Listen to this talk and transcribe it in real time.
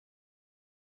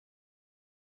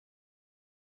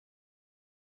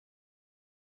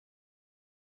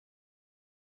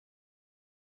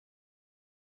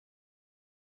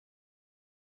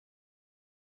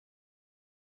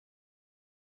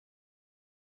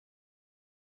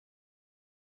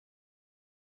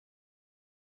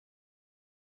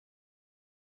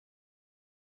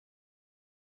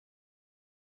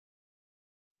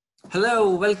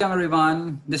Hello, welcome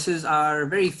everyone. This is our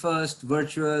very first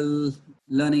virtual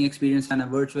learning experience and a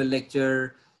virtual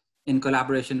lecture in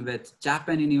collaboration with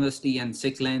Chapman University and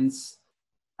Sikhlens.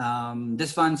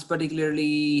 This one's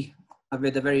particularly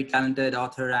with a very talented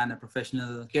author and a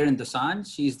professional, Karen Dosanjh.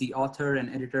 She's the author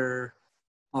and editor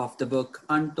of the book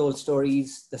Untold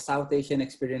Stories, the South Asian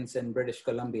Experience in British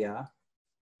Columbia.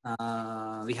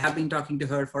 We have been talking to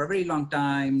her for a very long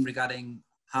time regarding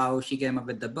how she came up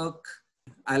with the book.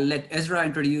 I'll let Ezra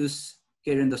introduce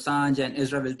Karen Dosanjh, and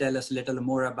Ezra will tell us a little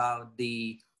more about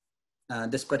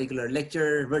this particular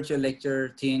lecture, virtual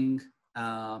lecture thing,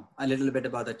 a little bit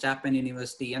about the Chapman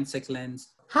University and Sikhlens.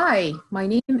 Hi, my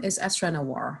name is Ezra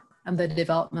Nawar. I'm the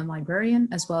development librarian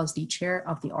as well as the chair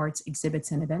of the Arts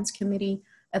Exhibits and Events Committee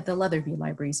at the Leatherby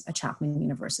Libraries at Chapman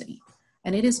University.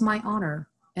 And it is my honor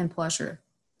and pleasure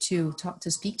to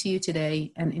speak to you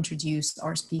today and introduce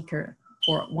our speaker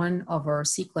for one of our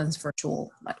Sikhlens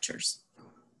virtual lectures.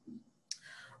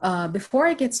 Before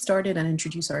I get started and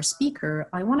introduce our speaker,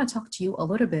 I want to talk to you a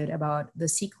little bit about the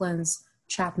Sikhlens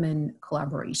Chapman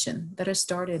collaboration that has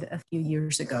started a few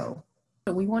years ago.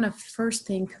 We want to first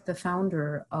thank the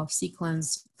founder of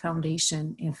Sikhlens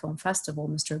Foundation and Film Festival,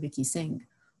 Mr. Vicky Singh,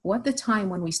 who at the time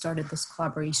when we started this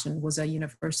collaboration was a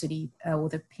university,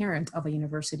 with a parent of a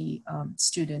university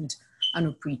student,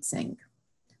 Anupreet Singh,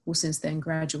 who since then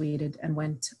graduated and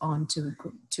went on to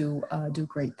do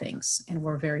great things. And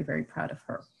we're very, very proud of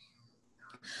her.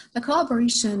 The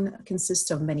collaboration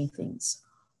consists of many things.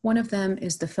 One of them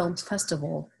is the film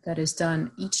festival that is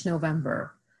done each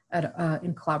November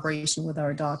in collaboration with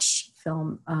our Dutch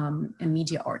Film and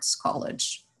Media Arts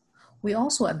College. We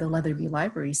also at the Leatherby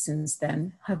Library since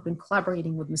then have been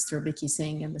collaborating with Mr. Vicky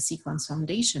Singh and the Sikhlens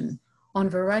Foundation on a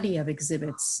variety of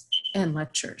exhibits and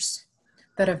lectures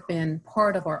that have been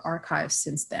part of our archives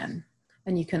since then.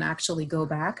 And you can actually go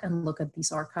back and look at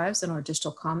these archives in our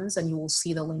digital commons and you will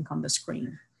see the link on the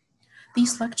screen.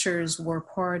 These lectures were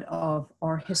part of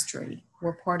our history,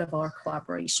 were part of our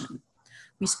collaboration.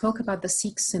 We spoke about the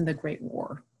Sikhs in the Great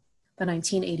War, the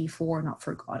 1984 Not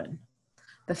Forgotten,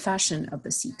 the fashion of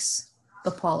the Sikhs, the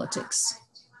politics,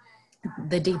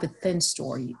 the David Thin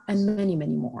story, and many,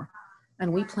 many more.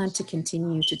 And we plan to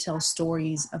continue to tell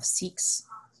stories of Sikhs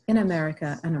in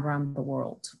America and around the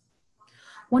world.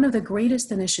 One of the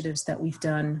greatest initiatives that we've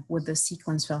done with the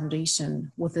Sikhlens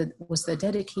Foundation was the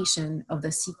dedication of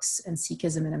the Sikhs and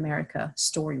Sikhism in America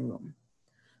story room,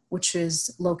 which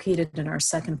is located in our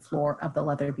second floor of the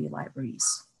Leatherby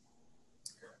Libraries.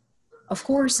 Of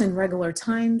course, in regular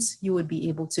times, you would be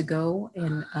able to go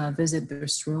and visit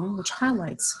this room, which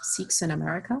highlights Sikhs in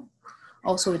America.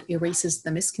 Also, it erases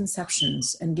the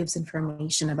misconceptions and gives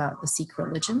information about the Sikh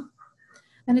religion.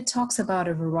 And it talks about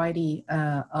a variety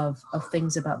of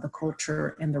things about the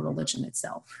culture and the religion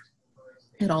itself.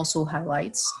 It also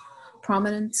highlights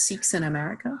prominent Sikhs in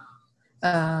America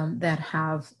that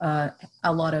have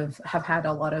had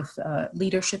a lot of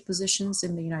leadership positions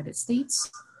in the United States,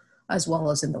 as well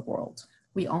as in the world.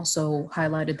 We also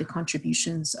highlighted the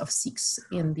contributions of Sikhs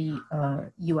in the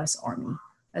US Army,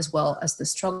 as well as the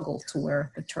struggle to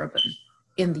wear the turban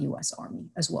in the US Army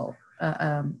as well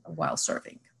while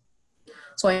serving.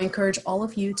 So I encourage all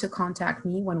of you to contact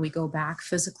me when we go back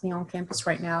physically on campus.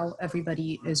 Right now,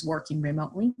 everybody is working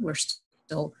remotely. We're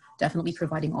still definitely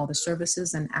providing all the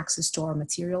services and access to our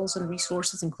materials and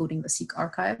resources, including the Sikh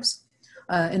archives,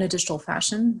 in a digital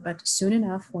fashion. But soon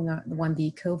enough, when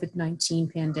the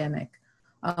COVID-19 pandemic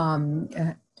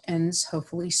ends,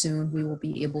 hopefully soon, we will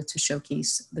be able to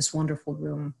showcase this wonderful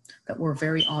room that we're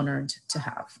very honored to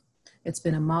have. It's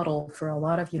been a model for a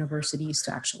lot of universities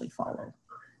to actually follow.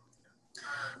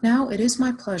 Now, it is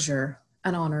my pleasure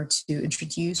and honor to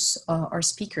introduce our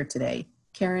speaker today,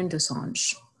 Karen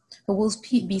Dosanjh, who will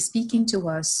be speaking to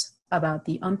us about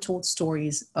the untold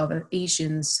stories of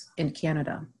Asians in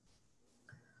Canada.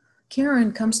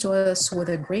 Karen comes to us with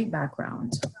a great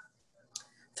background.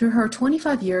 Through her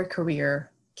 25-year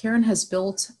career, Karen has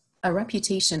built a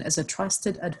reputation as a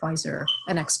trusted advisor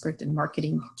and expert in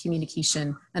marketing,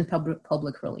 communication, and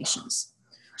public relations.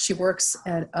 She works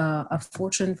at a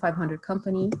Fortune 500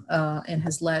 company and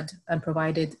has led and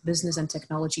provided business and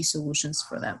technology solutions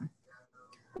for them.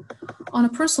 On a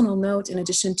personal note, in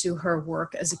addition to her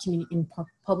work as in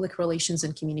public relations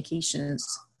and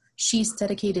communications, she's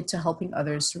dedicated to helping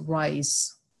others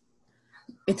rise.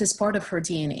 It is part of her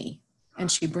DNA, and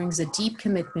she brings a deep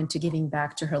commitment to giving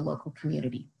back to her local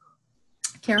community.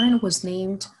 Karen was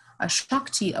named a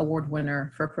Shakti Award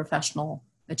winner for professional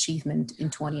achievement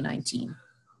in 2019.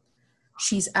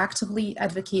 She's actively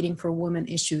advocating for women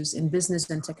issues in business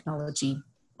and technology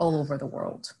all over the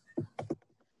world.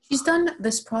 She's done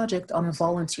this project on a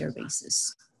volunteer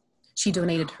basis. She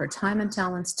donated her time and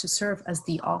talents to serve as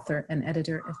the author and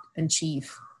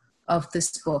editor-in-chief of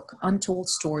this book, Untold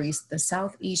Stories, the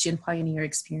South Asian Pioneer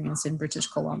Experience in British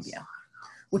Columbia,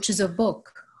 which is a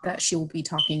book that she will be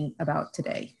talking about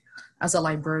today. As a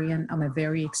librarian, I'm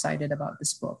very excited about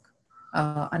this book,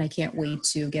 and I can't wait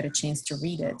to get a chance to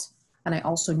read it. And I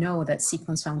also know that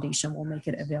Sikhlens Foundation will make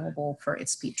it available for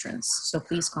its patrons. So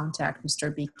please contact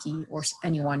Mr. Biki or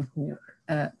anyone who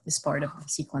is part of the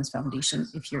Sikhlens Foundation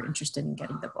if you're interested in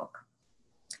getting the book.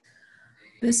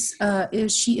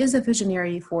 She is a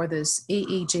visionary for this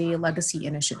AAJ Legacy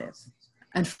Initiative.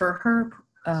 And for her,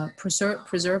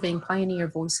 preserving pioneer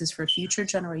voices for future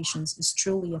generations is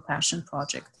truly a passion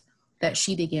project that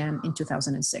she began in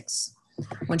 2006,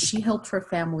 when she helped her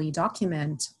family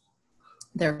document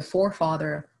their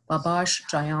forefather, Babaj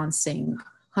Jayan Singh,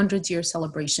 100-year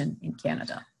celebration in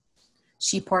Canada.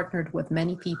 She partnered with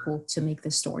many people to make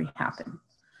this story happen.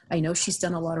 I know she's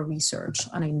done a lot of research,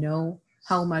 and I know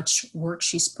how much work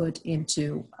she's put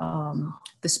into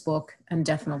this book, and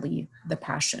definitely the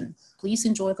passion. Please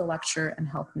enjoy the lecture and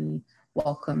help me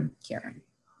welcome Karen.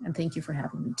 And thank you for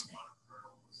having me today.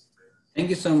 Thank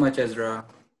you so much, Ezra.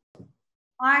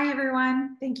 Hi,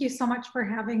 everyone. Thank you so much for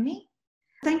having me.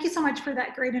 Thank you so much for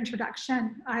that great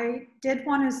introduction. I did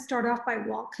want to start off by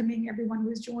welcoming everyone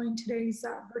who's joined today's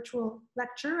virtual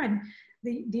lecture and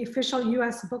the official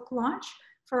US book launch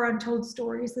for Untold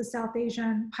Stories, the South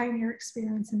Asian Pioneer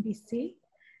Experience in BC.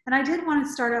 And I did want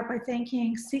to start out by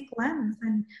thanking Sikhlens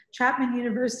and Chapman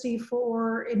University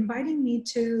for inviting me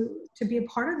to be a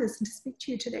part of this and to speak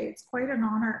to you today. It's quite an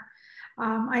honor.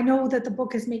 I know that the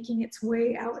book is making its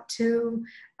way out to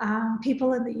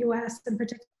people in the US and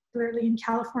particularly in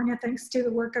California, thanks to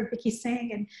the work of Vicky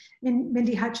Singh and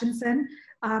Mindy Hutchinson.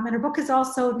 And her book is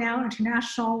also now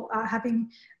international,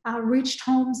 having reached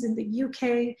homes in the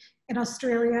UK, in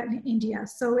Australia, and India.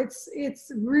 So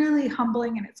it's really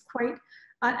humbling, and it's quite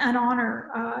an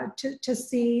honor to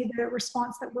see the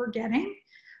response that we're getting.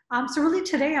 So really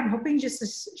today, I'm hoping just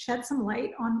to shed some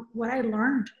light on what I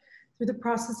learned through the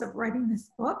process of writing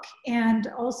this book, and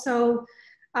also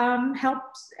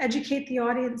helps educate the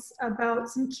audience about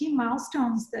some key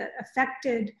milestones that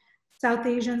affected South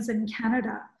Asians in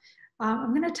Canada.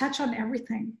 I'm going to touch on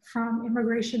everything from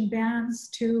immigration bans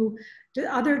to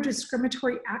other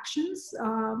discriminatory actions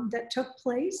that took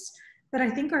place that I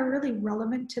think are really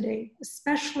relevant today,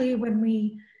 especially when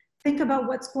we think about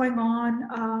what's going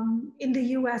on in the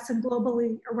US and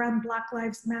globally around Black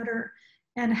Lives Matter,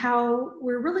 and how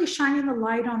we're really shining the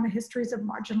light on the histories of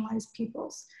marginalized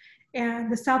peoples.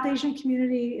 And the South Asian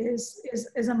community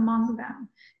is among them,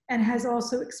 and has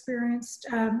also experienced,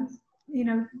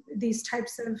 these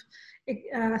types of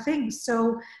things.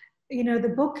 So,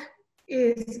 the book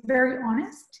is very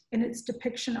honest in its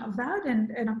depiction of that,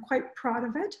 and I'm quite proud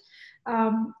of it.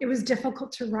 It was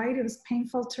difficult to write. It was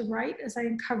painful to write, as I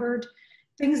uncovered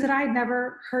things that I had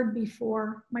never heard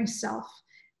before myself.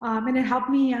 And it helped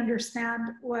me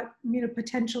understand what,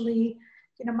 potentially,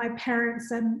 my parents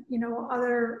and,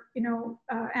 other,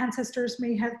 ancestors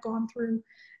may have gone through,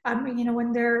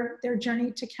 in their journey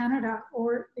to Canada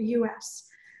or the US.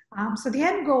 So the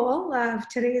end goal of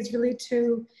today is really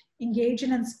to engage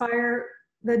and inspire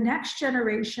the next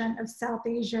generation of South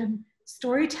Asian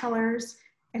storytellers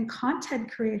and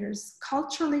content creators,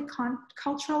 cultural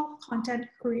content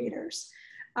creators,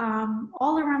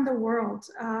 all around the world,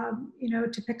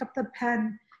 to pick up the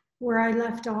pen where I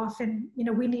left off. And,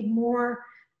 we need more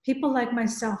people like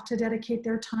myself to dedicate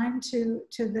their time to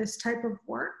this type of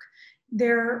work.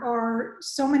 There are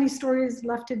so many stories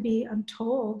left to be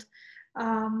untold.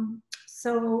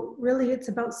 So really it's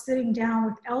about sitting down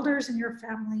with elders in your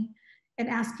family and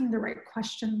asking the right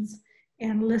questions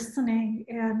and listening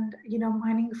and,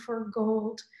 mining for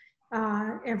gold.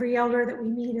 Every elder that we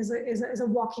meet is a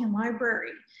walking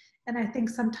library. And I think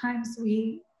sometimes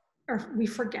we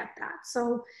forget that.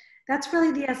 So that's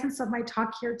really the essence of my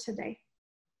talk here today.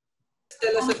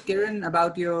 Tell us, Karen,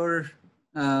 about your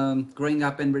growing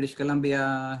up in British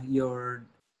Columbia, your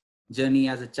journey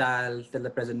as a child till the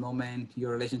present moment,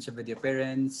 your relationship with your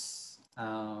parents,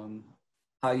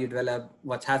 how you develop,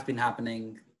 what has been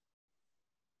happening.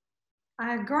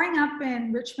 Growing up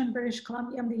in Richmond, British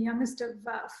Columbia, I'm the youngest of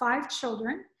 5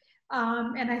 children.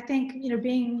 And I think,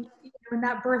 being in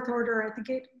that birth order, I think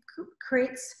it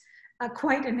creates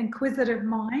quite an inquisitive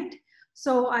mind.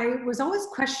 So I was always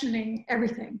questioning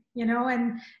everything,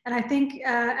 and I think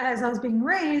as I was being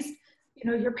raised,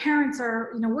 your parents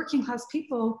are, working class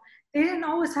people. They didn't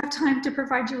always have time to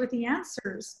provide you with the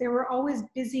answers. They were always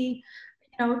busy,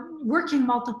 working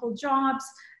multiple jobs,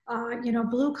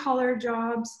 blue collar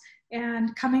jobs,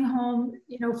 and coming home,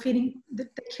 feeding the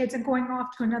kids and going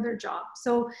off to another job.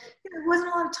 So there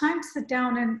wasn't a lot of time to sit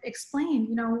down and explain,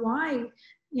 why,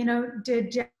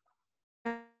 did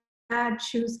Dad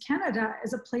choose Canada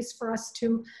as a place for us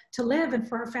to live and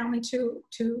for our family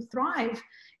to thrive.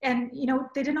 And,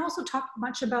 they didn't also talk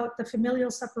much about the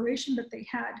familial separation that they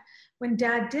had when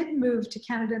Dad did move to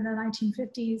Canada in the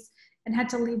 1950s and had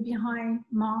to leave behind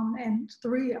Mom and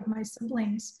 3 of my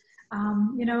siblings.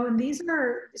 And these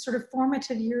are sort of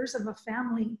formative years of a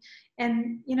family.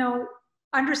 And,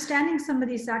 understanding some of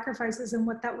these sacrifices and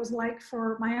what that was like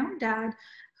for my own dad,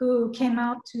 who came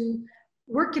out to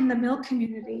work in the mill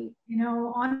community,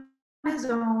 on his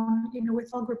own, with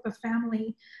a group of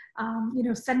family,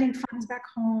 sending funds back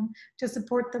home to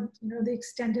support the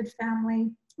extended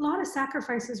family. A lot of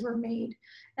sacrifices were made.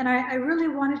 And I really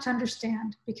wanted to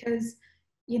understand, because,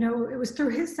 it was through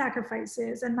his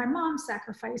sacrifices and my mom's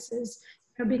sacrifices,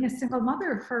 being a single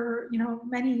mother for,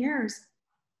 many years,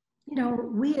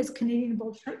 we as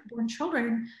Canadian-born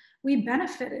children, we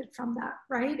benefited from that,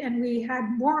 right? And we had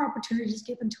more opportunities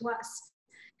given to us.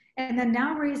 And then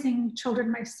now raising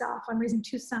children myself, I'm raising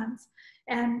 2 sons,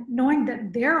 and knowing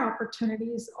that their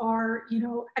opportunities are,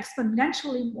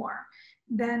 exponentially more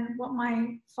than what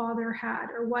my father had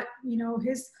or what,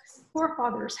 his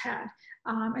forefathers had.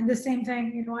 And the same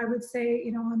thing, I would say,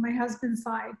 on my husband's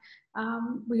side,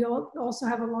 we also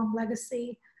have a long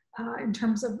legacy in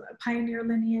terms of pioneer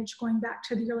lineage going back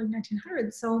to the early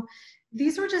 1900s. So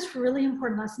these were just really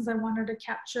important lessons I wanted to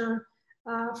capture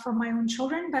for my own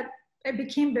children, but it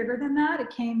became bigger than that. It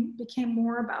became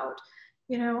more about,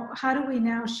 how do we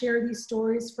now share these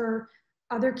stories for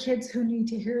other kids who need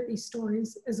to hear these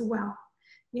stories as well?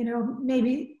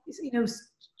 Maybe,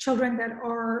 children that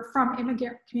are from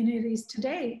immigrant communities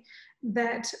today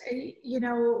that,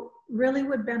 really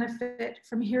would benefit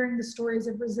from hearing the stories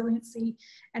of resiliency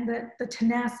and the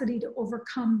tenacity to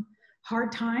overcome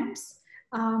hard times.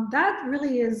 That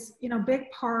really is,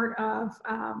 big part of,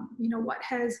 what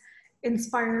has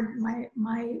inspired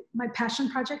my passion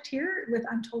project here with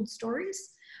Untold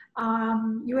Stories.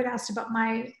 You had asked about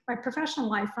my professional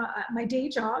life. My day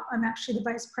job, I'm actually the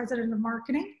vice president of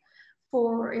marketing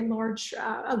for a large,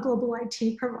 a global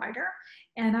IT provider.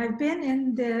 And I've been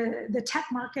in the tech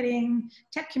marketing,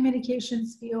 tech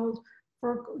communications field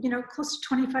for, close to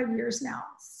 25 years now.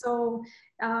 So,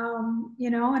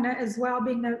 and as well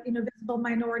being a, visible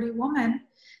minority woman,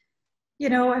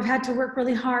 I've had to work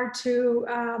really hard to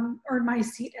earn my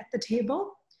seat at the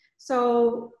table.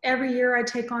 So every year I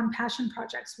take on passion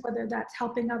projects, whether that's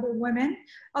helping other women,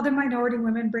 other minority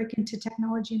women break into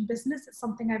technology and business. It's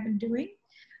something I've been doing.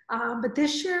 But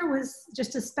this year was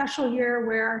just a special year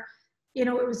where, it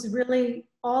was really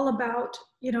all about,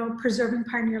 preserving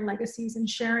pioneer legacies and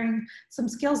sharing some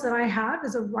skills that I have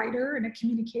as a writer and a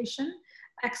communication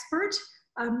expert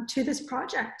to this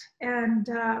project, and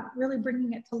really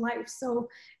bringing it to life. So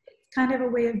it's kind of a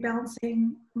way of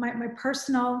balancing my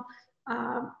personal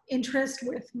interest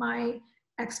with my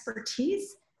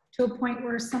expertise to a point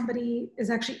where somebody is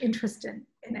actually interested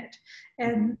in it.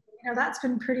 And that's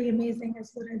been pretty amazing,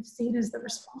 is what I've seen as the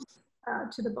response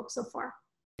to the book so far.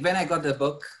 When I got the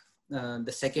book,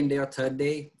 the second day or third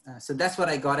day, so that's what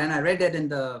I got. And I read it in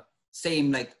the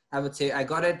same, I would say I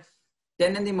got it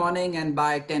 10 in the morning, and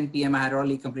by 10 p.m. I had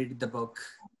already completed the book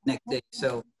next day.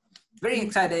 So very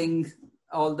exciting.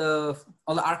 All the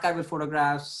archival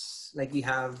photographs, we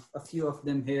have a few of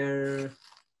them here,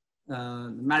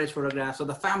 marriage photographs. So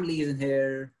the family is in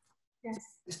here. Yes.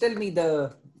 Just tell me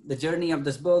the journey of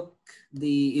this book,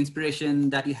 the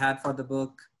inspiration that you had for the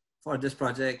book, for this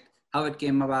project, how it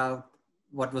came about,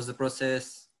 what was the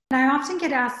process? I often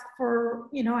get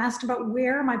asked about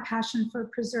where my passion for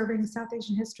preserving South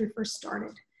Asian history first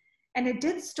started. And it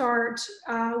did start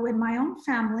when my own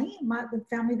family, the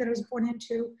family that I was born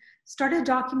into, started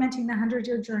documenting the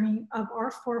 100-year journey of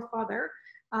our forefather,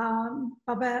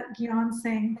 Baba Gyan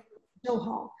Singh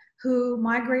Johal, who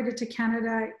migrated to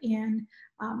Canada in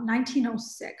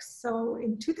 1906. So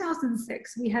in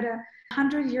 2006, we had a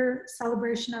 100-year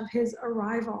celebration of his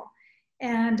arrival.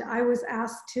 And I was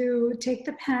asked to take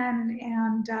the pen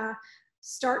and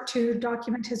start to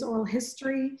document his oral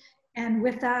history. And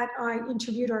with that, I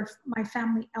interviewed my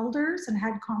family elders and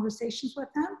had conversations with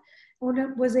them.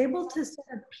 And was able to sort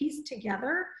of piece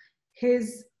together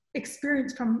his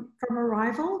experience from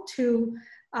arrival to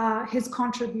his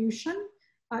contribution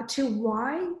to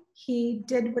why he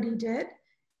did what he did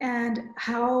and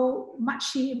how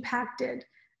much he impacted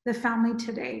the family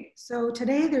today. So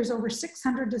today there's over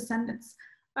 600 descendants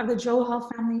of the Johal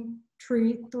family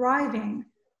tree thriving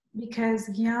because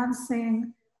Gyan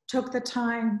Singh took the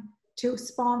time to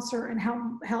sponsor and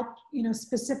help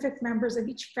specific members of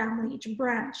each family, each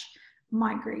branch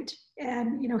migrate.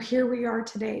 And here we are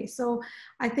today. So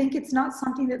I think it's not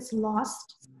something that's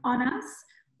lost on us.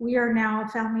 We are now a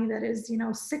family that is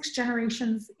 6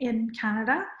 generations in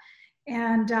Canada.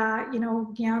 And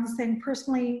Gyan Singh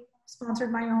personally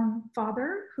sponsored my own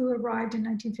father, who arrived in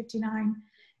 1959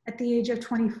 at the age of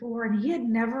 24, and he had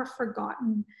never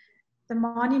forgotten the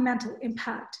monumental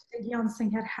impact that Gyan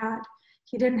Singh had had.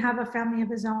 He didn't have a family of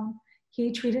his own.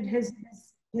 He treated his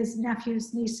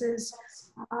nephews, nieces,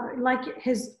 like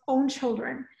his own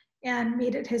children, and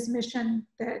made it his mission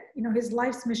that, his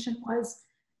life's mission was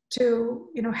to,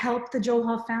 help the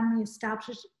Johal family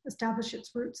establish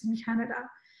its roots in Canada.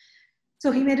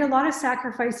 So he made a lot of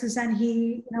sacrifices, and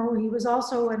he was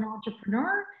also an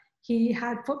entrepreneur. He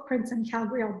had footprints in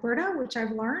Calgary, Alberta, which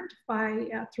I've learned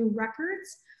through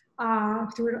records,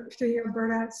 through the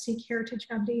Alberta Sikh Heritage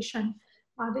Foundation,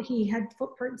 that he had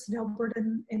footprints in Alberta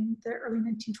in the early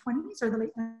 1920s or the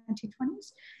late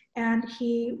 1920s. And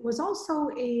he was also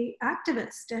an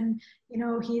activist, and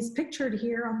he's pictured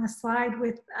here on the slide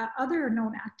with other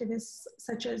known activists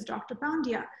such as Dr.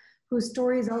 Bandia, whose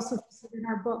story is also featured in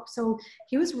our book. So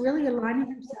he was really aligning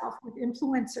himself with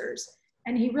influencers,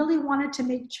 and he really wanted to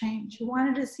make change. He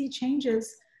wanted to see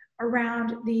changes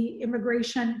around the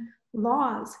immigration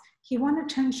laws. He wanted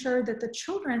to ensure that the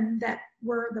children that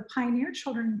were the pioneer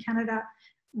children in Canada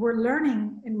were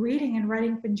learning and reading and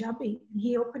writing Punjabi. And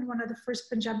he opened one of the first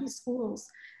Punjabi schools,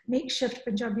 makeshift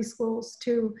Punjabi schools,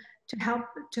 to help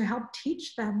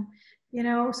teach them.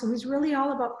 So he's really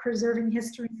all about preserving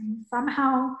history, and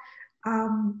somehow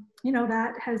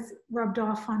that has rubbed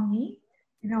off on me.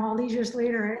 All these years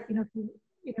later,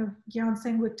 Gyan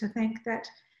Singh would to think that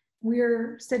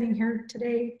we're sitting here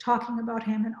today talking about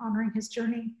him and honoring his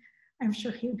journey. I'm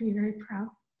sure he would be very proud.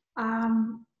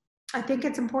 I think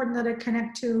it's important that I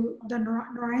connect to the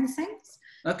Narayan Singhs.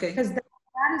 Okay. Because that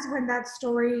is when that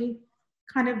story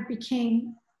kind of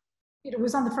became, it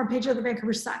was on the front page of the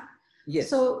Vancouver Sun. Yes.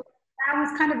 So that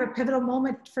was kind of a pivotal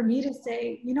moment for me to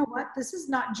say, you know what, this is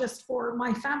not just for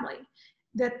my family,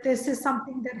 that this is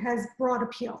something that has broad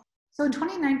appeal. So in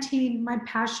 2019, my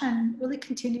passion really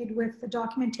continued with the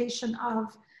documentation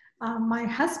of my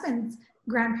husband's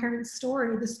grandparents'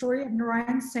 story, the story of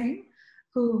Narayan Singh,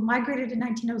 who migrated in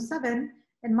 1907,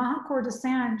 and Karen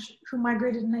Dosanjh, who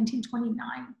migrated in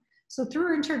 1929. So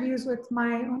through interviews with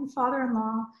my own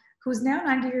father-in-law, who's now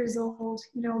 90 years old,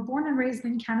 born and raised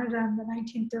in Canada in the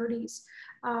 1930s,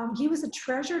 he was a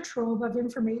treasure trove of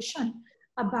information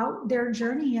about their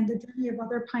journey and the journey of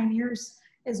other pioneers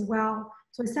as well.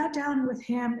 So I sat down with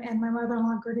him and my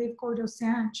mother-in-law, Karen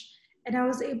Dosanjh, and I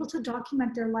was able to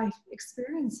document their life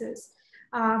experiences.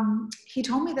 He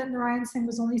told me that Narayan Singh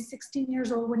was only 16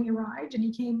 years old when he arrived, and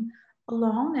he came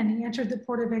alone, and he entered the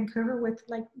port of Vancouver with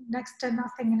like next to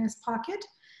nothing in his pocket.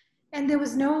 And there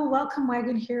was no welcome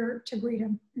wagon here to greet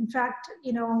him. In fact,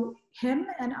 him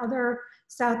and other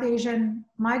South Asian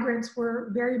migrants were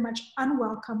very much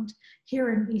unwelcomed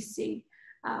here in BC.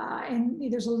 And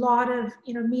there's a lot of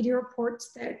media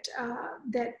reports that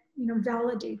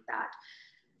validate that.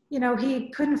 He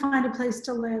couldn't find a place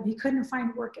to live. He couldn't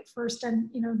find work at first. And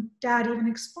Dad even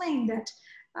explained that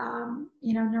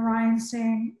Narayan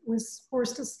Singh was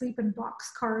forced to sleep in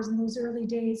boxcars in those early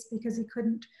days because he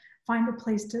couldn't find a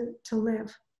place to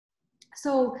live.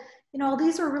 So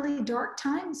these were really dark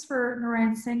times for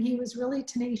Narayan Singh. He was really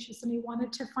tenacious, and he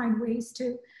wanted to find ways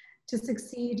to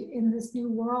succeed in this new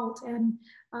world. And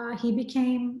he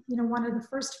became, one of the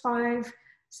first 5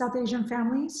 South Asian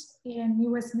families in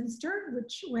New Westminster,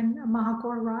 which when Mahako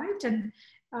arrived, and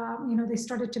they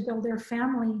started to build their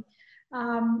family.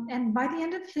 And by the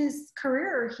end of his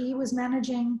career, he was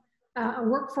managing a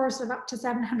workforce of up to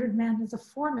 700 men as a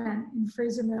foreman in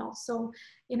Fraser Mills. So,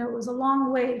 it was a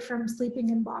long way from sleeping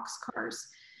in boxcars.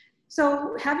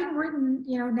 So having written,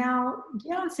 now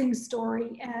Gyan Singh's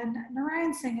story and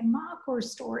Narayan Singh and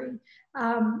Mahakor's story,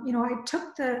 I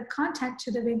took the content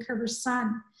to the Vancouver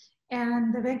Sun,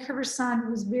 and the Vancouver Sun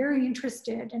was very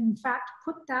interested, and in fact,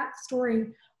 put that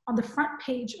story on the front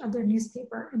page of their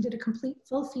newspaper and did a complete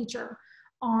full feature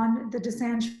on the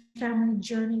Dosanjh family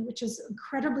journey, which is an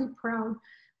incredibly proud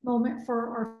moment for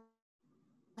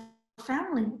our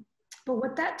family. But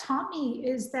what that taught me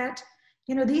is that,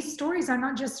 these stories are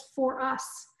not just for us,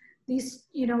 these,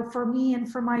 for me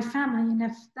and for my family. And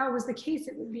if that was the case,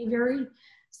 it would be very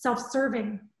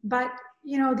self-serving. But,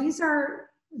 these are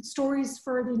stories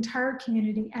for the entire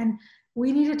community. And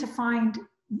we needed to find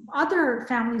other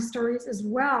family stories as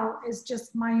well as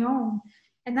just my own.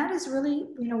 And that is really,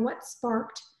 what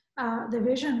sparked the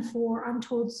vision for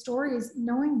Untold Stories,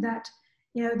 knowing that,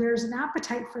 you know, there's an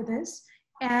appetite for this,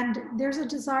 and there's a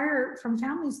desire from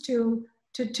families to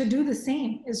do the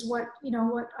same as what, you know,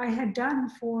 what I had done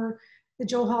for the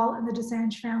Johal and the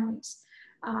Dosanjh families.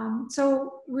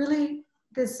 So really,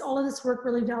 all of this work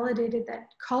really validated that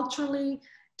culturally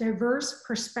diverse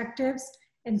perspectives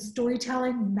and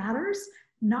storytelling matters,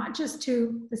 not just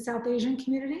to the South Asian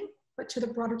community, but to the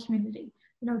broader community.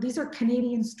 You know, these are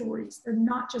Canadian stories. They're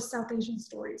not just South Asian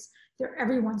stories. They're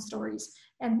everyone's stories.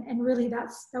 And really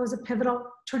that was a pivotal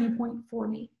turning point for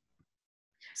me.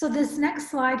 So this next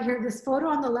slide here, this photo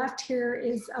on the left here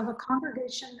is of a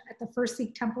congregation at the First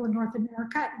Sikh Temple in North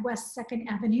America at West 2nd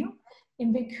Avenue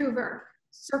in Vancouver,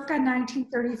 circa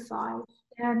 1935.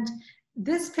 And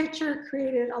this picture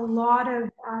created a lot of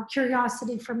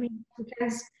curiosity for me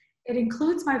because it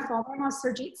includes my father-in-law,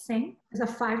 Surjit Singh, as a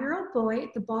 5-year-old boy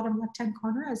at the bottom left-hand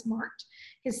corner as marked.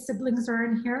 His siblings are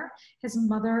in here. His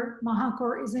mother,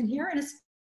 Mahakaur, is in here. And his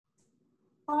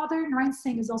father, Narayan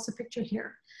Singh, is also pictured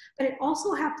here. But it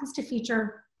also happens to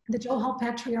feature the Johal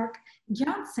patriarch,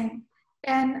 Gyan Singh.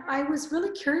 And I was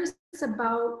really curious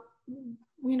about,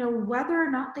 you know, whether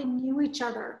or not they knew each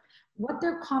other, what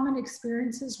their common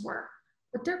experiences were,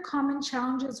 what their common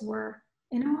challenges were,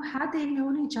 you know, had they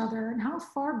known each other, and how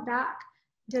far back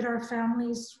did our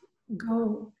families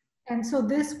go? And so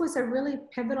this was a really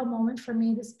pivotal moment for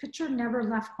me. This picture never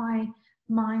left my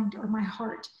mind or my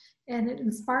heart. And it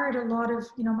inspired a lot of,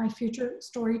 you know, my future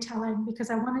storytelling because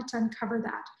I wanted to uncover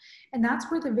that. And that's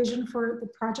where the vision for the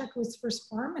project was first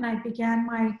formed. And I began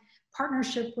my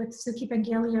partnership with Suki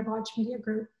Bengali of Vaj Media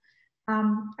Group.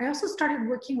 I also started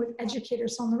working with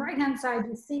educators. So on the right-hand side,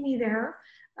 you see me there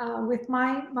with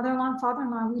my mother-in-law and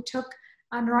father-in-law. We took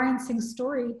Narayan Singh's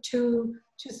story to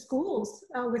schools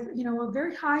with, you know, a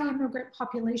very high immigrant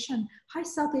population, high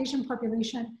South Asian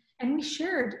population. And we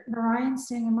shared Narayan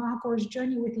Singh and Mahakaur's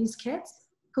journey with these kids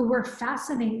who were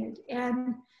fascinated.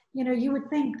 And, you know, you would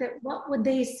think that what would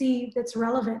they see that's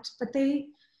relevant, but they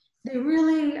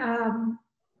really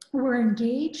were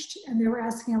engaged and they were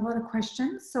asking a lot of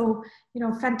questions. So, you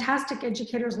know, fantastic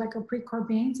educators like Aprikor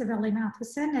Baines of LA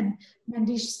Matheson and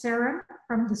Mandish Saran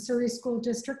from the Surrey School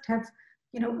District have,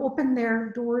 you know, opened their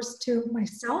doors to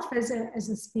myself as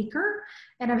a speaker.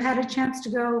 And I've had a chance to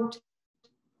go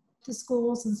to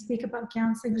schools and speak about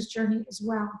Gyan Singh's journey as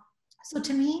well. So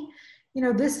to me, you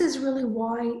know, this is really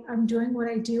why I'm doing what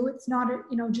I do. It's not,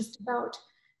 you know, just about,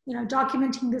 you know,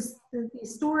 documenting these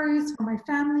stories for my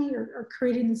family or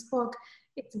creating this book.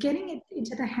 It's getting it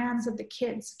into the hands of the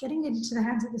kids, getting it into the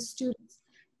hands of the students,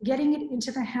 getting it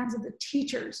into the hands of the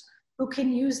teachers who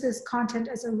can use this content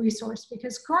as a resource.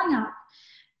 Because growing up,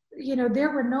 you know, there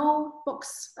were no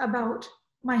books about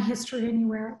my history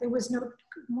anywhere. There was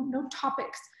no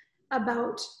topics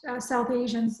about South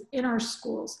Asians in our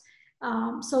schools.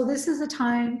 So this is a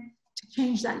time to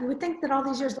change that. You would think that all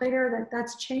these years later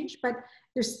that's changed, but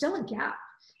there's still a gap.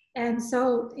 And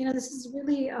so, you know, this is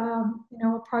really, you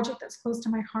know, a project that's close to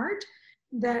my heart,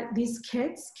 that these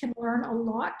kids can learn a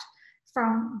lot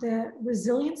from the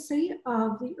resiliency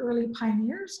of the early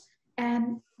pioneers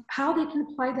and how they can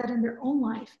apply that in their own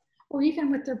life, or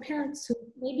even with their parents who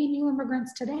may be new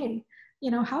immigrants today.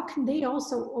 You know, how can they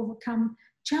also overcome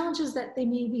challenges that they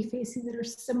may be facing that are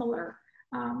similar,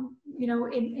 you know,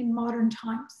 in modern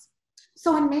times.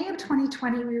 So in May of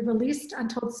 2020, we released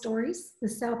Untold Stories, the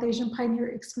South Asian Pioneer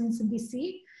Experience in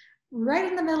BC, right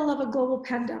in the middle of a global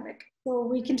pandemic. So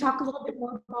we can talk a little bit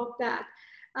more about that,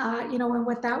 you know, and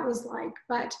what that was like.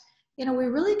 But, you know, we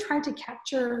really tried to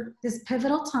capture this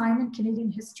pivotal time in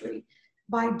Canadian history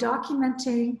by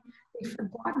documenting the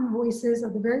forgotten voices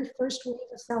of the very first wave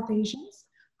of South Asians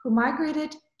who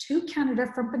migrated to Canada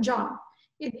from Punjab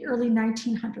in the early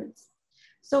 1900s.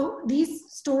 So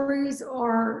these stories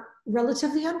are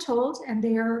relatively untold, and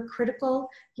they are a critical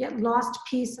yet lost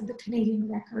piece of the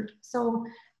Canadian record. So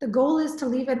the goal is to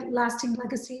leave a lasting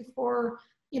legacy for,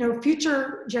 you know,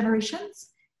 future generations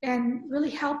and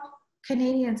really help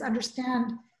Canadians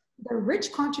understand the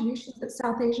rich contributions that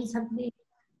South Asians have made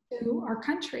to our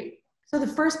country. So the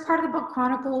first part of the book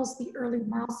chronicles the early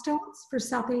milestones for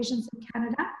South Asians in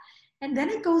Canada, and then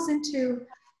it goes into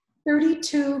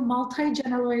 32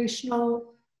 multi-generational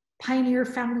pioneer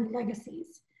family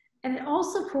legacies. And it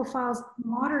also profiles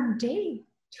modern day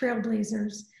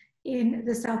trailblazers in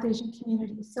the South Asian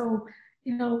community. So,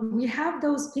 you know, we have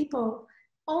those people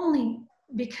only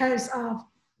because of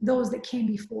those that came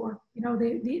before. You know,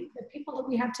 the people that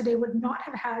we have today would not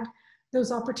have had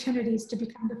those opportunities to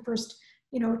become the first,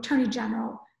 you know, Attorney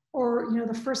General, or, you know,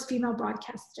 the first female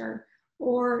broadcaster,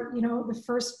 or, you know, the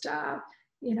first,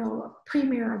 you know,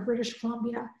 Premier of British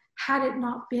Columbia, had it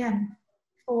not been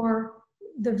for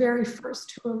the very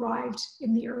first who arrived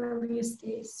in the earliest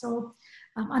days. So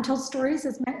Untold Stories,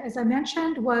 as I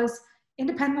mentioned, was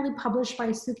independently published by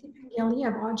Suki Pengeli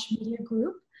of Odge Media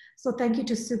Group. So thank you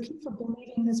to Suki for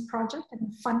believing this project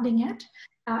and funding it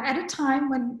at a time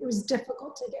when it was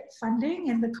difficult to get funding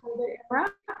in the COVID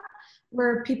era,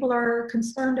 where people are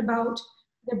concerned about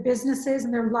their businesses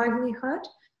and their livelihood.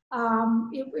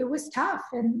 It was tough,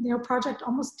 and project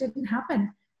almost didn't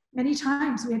happen. Many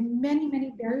times we had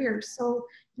many barriers. So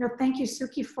thank you,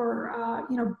 Suki, for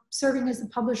serving as a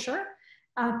publisher.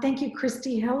 Thank you,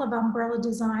 Christy Hill of Umbrella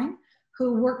Design,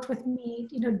 who worked with me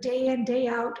day in, day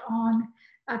out on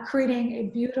creating a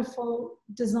beautiful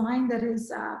design that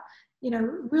is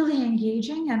really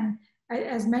engaging. And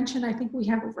as mentioned, I think we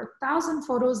have over 1,000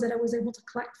 photos that I was able to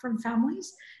collect from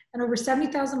families and over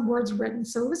 70,000 words written.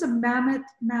 So it was a mammoth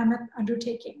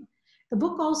undertaking. The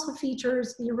book also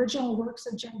features the original works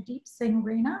of Jagdeep Singh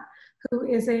Raina, who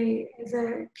is a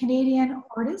Canadian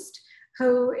artist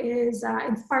who is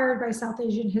inspired by South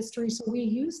Asian history. So we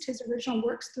used his original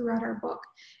works throughout our book.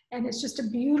 And it's just a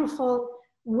beautiful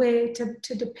way to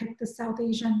depict the South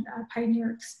Asian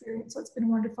pioneer experience. So it's been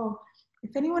wonderful.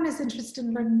 If anyone is interested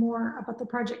in learning more about the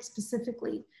project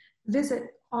specifically,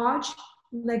 visit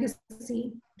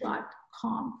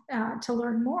odgelegacy.com to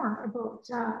learn more about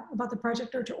the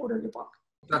project or to order the book.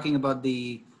 Talking about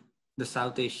the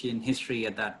South Asian history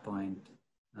at that point,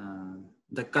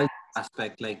 the culture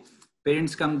aspect, like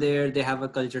parents come there, they have a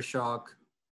culture shock,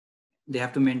 they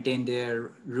have to maintain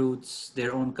their roots,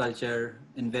 their own culture,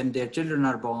 and when their children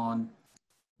are born,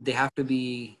 they have to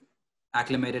be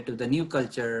acclimated to the new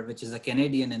culture, which is a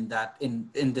Canadian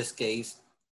in this case,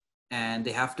 and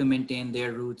they have to maintain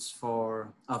their roots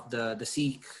of the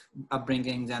Sikh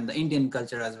upbringings and the Indian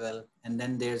culture as well. And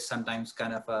then there's sometimes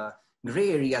kind of a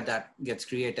gray area that gets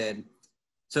created.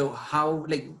 So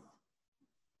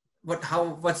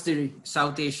what's the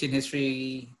South Asian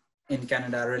history in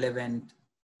Canada relevant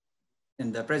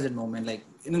in the present moment, like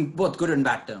in both good and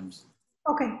bad terms?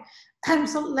 Okay,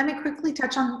 so let me quickly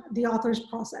touch on the author's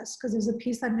process, because there's a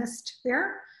piece I missed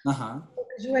there. Because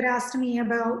you had asked me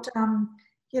about,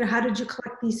 how did you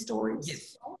collect these stories?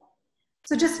 Yes.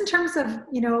 So just in terms of,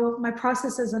 my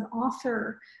process as an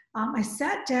author, I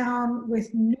sat down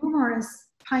with numerous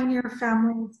pioneer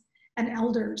families and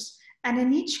elders. And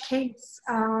in each case,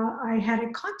 I had a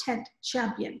content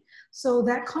champion. So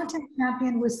that content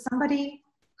champion was somebody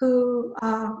who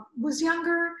was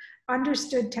younger,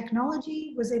 understood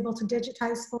technology, was able to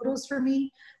digitize photos for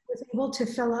me, was able to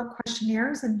fill out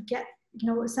questionnaires and get,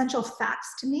 essential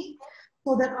facts to me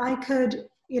so that I could,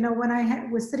 when I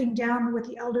was sitting down with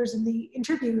the elders in the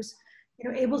interviews,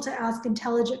 able to ask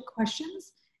intelligent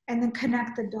questions and then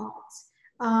connect the dots.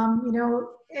 And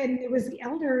it was the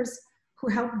elders who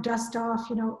helped dust off,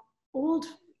 old,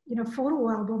 photo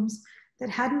albums that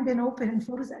hadn't been opened and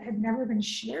photos that had never been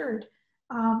shared.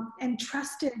 And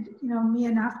trusted, me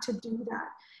enough to do that.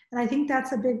 And I think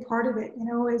that's a big part of it,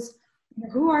 is,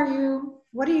 who are you?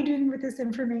 What are you doing with this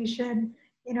information?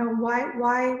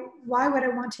 Why would I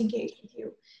want to engage with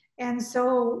you? And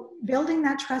so building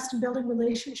that trust and building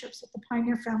relationships with the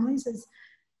pioneer families is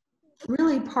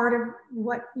really part of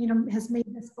what, has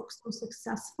made this book so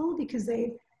successful, because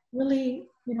they really,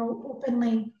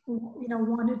 openly,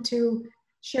 wanted to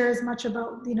share as much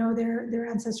about, their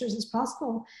ancestors as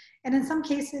possible. And in some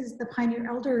cases, the pioneer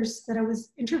elders that I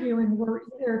was interviewing were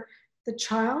either the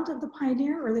child of the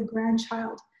pioneer or the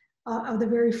grandchild of the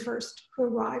very first who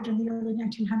arrived in the early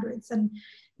 1900s. And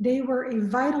they were a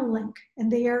vital link,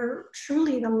 and they are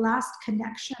truly the last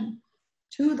connection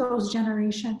to those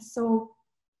generations. So,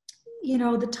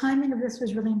 the timing of this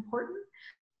was really important.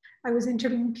 I was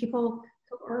interviewing people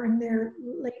who are in their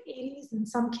late 80s, in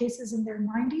some cases in their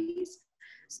 90s.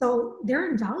 So they're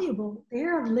invaluable. They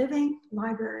are living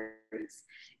libraries.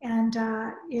 And,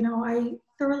 I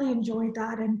thoroughly enjoyed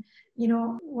that. And,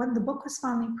 when the book was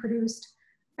finally produced,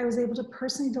 I was able to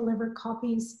personally deliver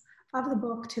copies of the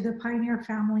book to the pioneer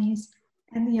families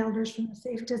and the elders from a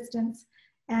safe distance.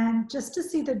 And just to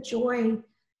see the joy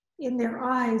in their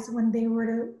eyes when they were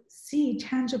to see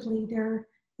tangibly their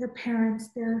parents,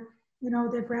 their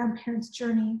grandparents'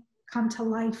 journey come to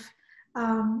life.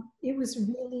 It was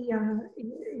really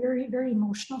very, very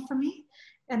emotional for me.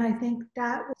 And I think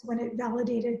that was when it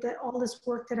validated that all this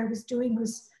work that I was doing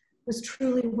was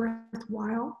truly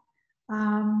worthwhile.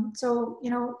 So,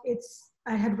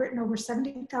 I had written over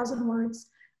 70,000 words.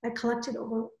 I collected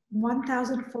over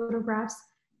 1,000 photographs,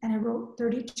 and I wrote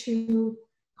 32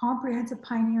 comprehensive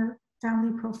pioneer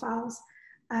family profiles.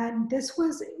 And this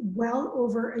was well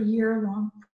over a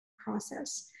year-long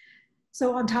process.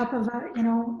 So on top of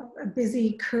a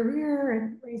busy career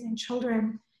and raising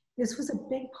children, this was a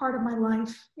big part of my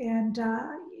life. And,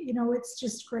 it's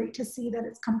just great to see that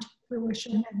it's come to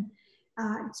fruition. And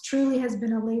it truly has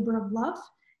been a labor of love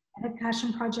and a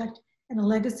passion project and a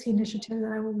legacy initiative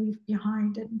that I will leave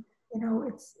behind. And,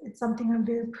 it's something I'm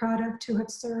very proud of to have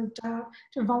served, to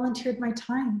have volunteered my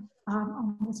time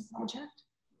on this project.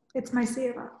 It's my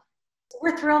seva.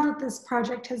 We're thrilled that this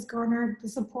project has garnered the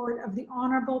support of the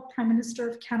Honorable Prime Minister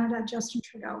of Canada, Justin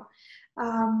Trudeau.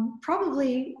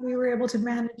 Probably we were able to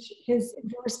manage his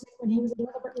endorsement when he was a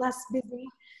little bit less busy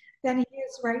than he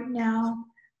is right now.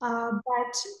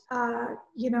 But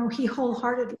he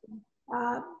wholeheartedly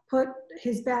put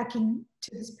his backing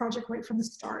to this project right from the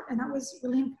start. And that was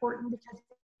really important because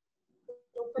it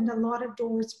opened a lot of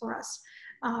doors for us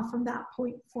from that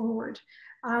point forward.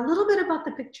 A little bit about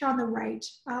the picture on the right.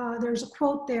 There's a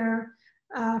quote there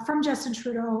from Justin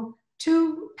Trudeau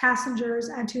to passengers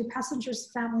and to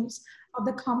passengers' families of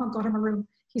the Kama-Gotomaru.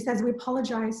 He says, "We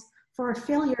apologize for a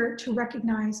failure to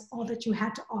recognize all that you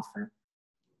had to offer."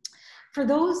 For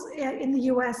those in the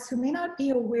US who may not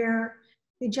be aware,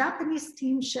 the Japanese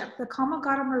steamship, the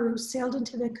Kama-Gotomaru, sailed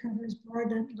into Vancouver's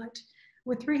Broad Inlet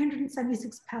with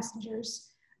 376 passengers.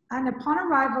 And upon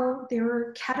arrival, they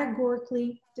were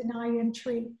categorically denied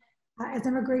entry as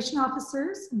immigration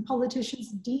officers and politicians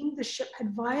deemed the ship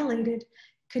had violated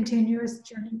continuous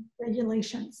journey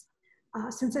regulations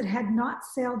since it had not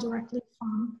sailed directly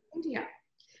from India.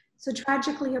 So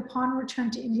tragically, upon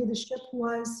return to India, the ship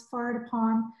was fired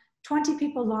upon. 20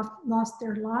 people lost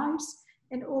their lives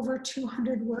and over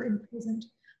 200 were imprisoned.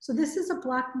 So this is a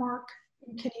black mark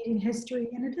in Canadian history,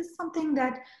 and it is something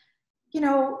that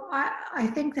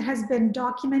I think that has been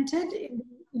documented in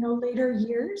later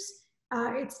years.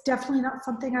 It's definitely not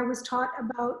something I was taught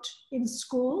about in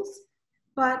schools,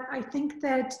 but I think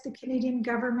that the Canadian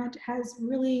government has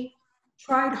really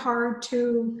tried hard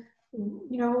to,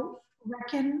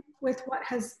 reckon with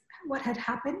what had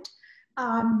happened,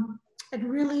 and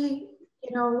really,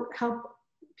 help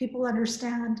people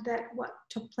understand that what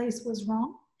took place was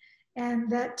wrong, and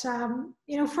that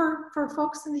for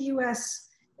folks in the U.S.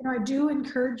 I do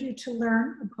encourage you to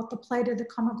learn about the plight of the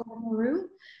Kama-Gotomaru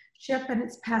ship and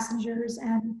its passengers.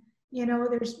 And,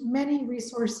 there's many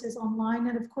resources online.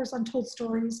 And of course, Untold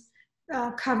Stories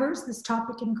covers this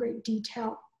topic in great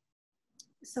detail.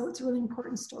 So it's a really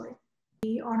important story.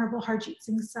 The Honorable Harjit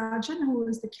Singh Sajjan,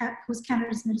 who's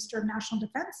Canada's Minister of National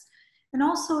Defense, and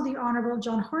also the Honorable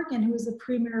John Horgan, who is the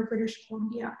Premier of British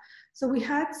Columbia. So we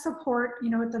had support,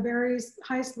 at the various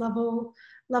highest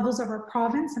levels of our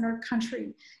province and our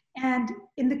country. And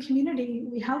in the community,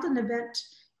 we held an event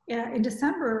in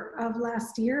December of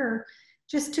last year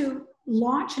just to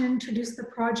launch and introduce the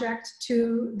project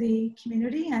to the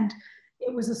community. And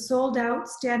it was a sold out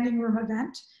standing room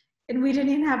event. And we didn't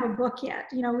even have a book yet.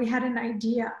 We had an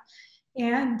idea.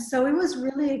 And so it was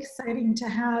really exciting to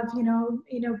have,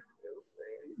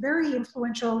 very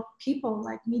influential people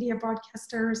like media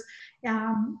broadcasters,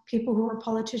 people who are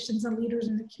politicians and leaders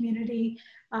in the community,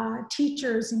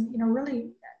 teachers, and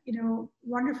really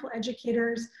wonderful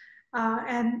educators,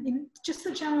 and just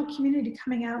the general community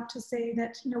coming out to say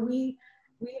that we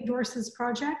endorse this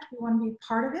project, we want to be a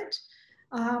part of it,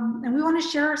 and we want to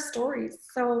share our stories.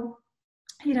 So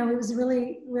it was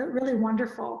really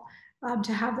wonderful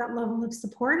to have that level of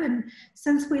support. And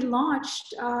since we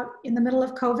launched in the middle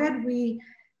of COVID, we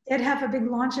did have a big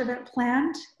launch event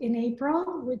planned in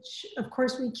April, which of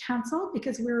course we canceled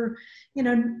because we were,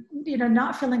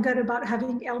 not feeling good about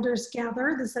having elders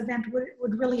gather. This event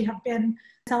would really have been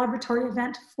a celebratory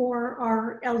event for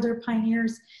our elder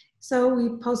pioneers. So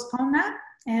we postponed that,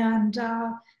 and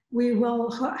we will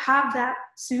have that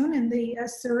soon in the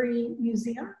Surrey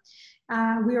Museum.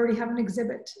 We already have an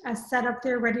exhibit set up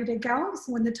there ready to go,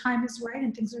 so when the time is right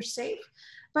and things are safe.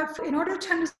 But in order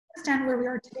to understand where we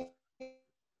are today,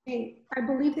 I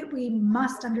believe that we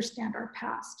must understand our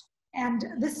past. And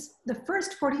the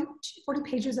first 40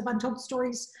 pages of Untold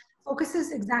Stories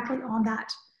focuses exactly on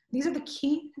that. These are the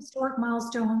key historic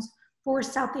milestones for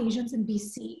South Asians in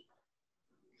BC.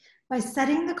 By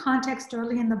setting the context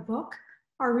early in the book,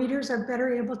 our readers are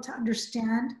better able to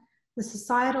understand the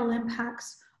societal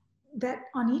impacts that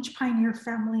on each pioneer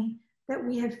family that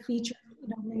we have featured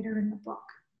later in the book.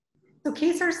 So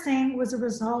Kesar Singh was a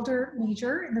Resolder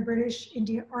Major in the British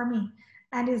India Army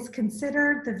and is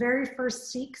considered the very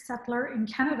first Sikh settler in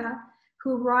Canada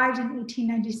who arrived in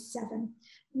 1897.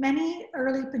 Many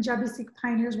early Punjabi Sikh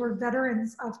pioneers were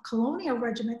veterans of colonial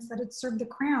regiments that had served the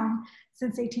Crown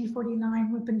since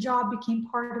 1849, when Punjab became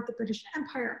part of the British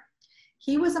Empire.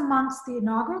 He was amongst the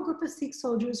inaugural group of Sikh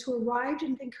soldiers who arrived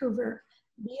in Vancouver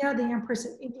via the Empress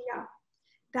of India.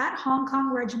 That Hong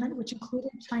Kong regiment, which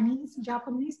included Chinese and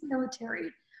Japanese military,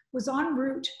 was en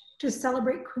route to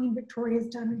celebrate Queen Victoria's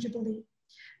Diamond Jubilee.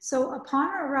 So upon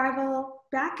arrival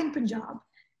back in Punjab,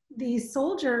 these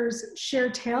soldiers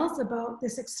shared tales about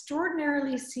this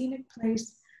extraordinarily scenic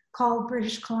place called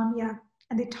British Columbia,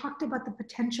 and they talked about the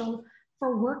potential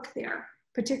for work there,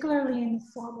 particularly in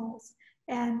sawmills,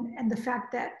 and the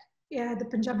fact that the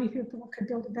Punjabi people could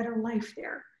build a better life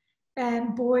there.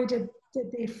 And boy, did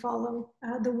they follow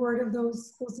the word of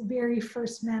those very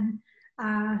first men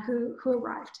who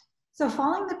arrived. So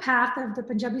following the path of the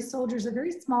Punjabi soldiers, a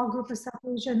very small group of South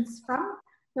Asians from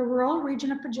the rural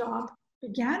region of Punjab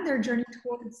began their journey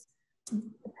towards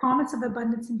the promise of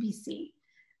abundance in BC.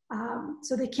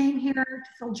 So they came here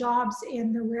to fill jobs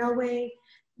in the railway,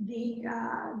 the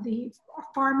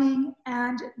farming,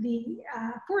 and the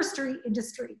forestry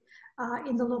industry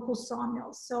in the local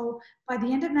sawmills. So by the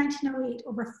end of 1908,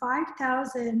 over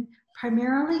 5,000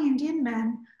 primarily Indian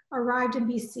men arrived in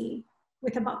BC,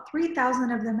 with about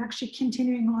 3,000 of them actually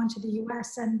continuing on to the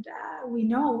US. And we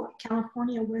know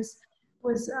California was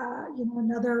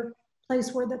another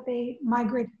place where that they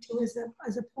migrated to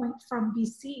as a point from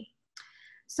BC.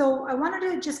 So I wanted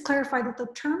to just clarify that the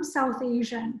term South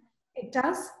Asian, it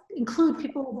does include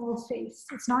people of all faiths.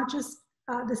 It's not just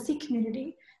the Sikh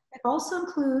community. It also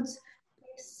includes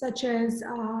such as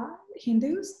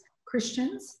Hindus,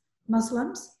 Christians,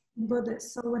 Muslims,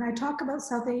 Buddhists. So when I talk about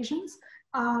South Asians,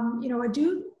 I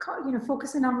do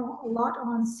focus in on a lot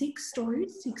on Sikh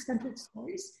stories, Sikh-centered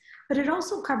stories, but it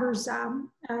also covers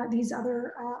these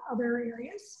other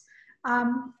areas.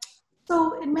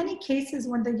 So in many cases,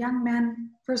 when the young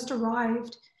men first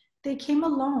arrived, they came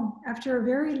alone after a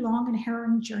very long and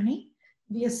harrowing journey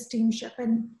via steamship,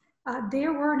 and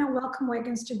there were no welcome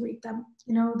wagons to greet them.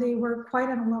 They were quite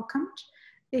unwelcomed.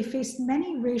 They faced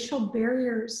many racial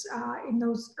barriers in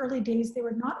those early days. They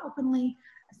were not openly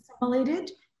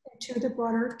assimilated into the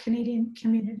broader Canadian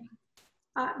community.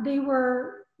 They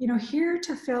were, here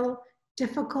to fill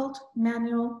difficult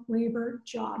manual labor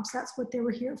jobs. That's what they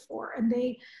were here for, and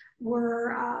they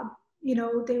were,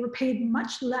 they were paid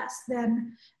much less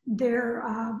than their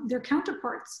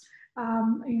counterparts,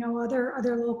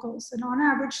 other locals. And on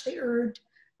average, they earned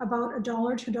about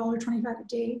 $1 to $1.25 a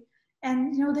day.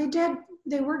 And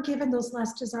they were given those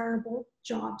less desirable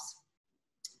jobs.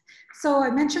 So I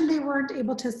mentioned they weren't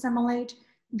able to assimilate.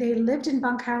 They lived in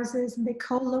bunkhouses, and they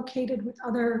co-located with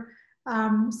other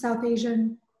South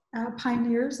Asian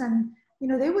pioneers. And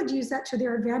they would use that to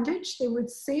their advantage. They would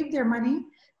save their money.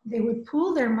 They would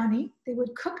pool their money. They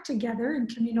would cook together in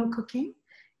communal cooking.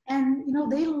 And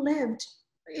they lived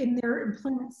in their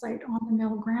employment site on the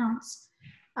mill grounds.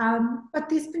 But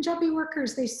these Punjabi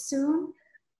workers, they soon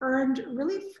earned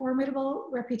really formidable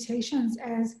reputations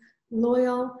as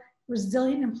loyal,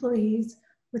 resilient employees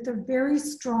with a very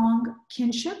strong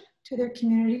kinship to their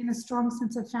community and a strong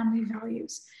sense of family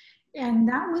values. And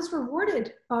that was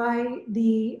rewarded by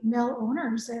the mill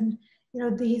owners. And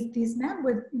these men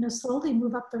would slowly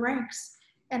move up the ranks.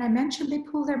 And I mentioned they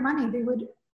pool their money. They would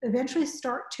eventually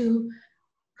start to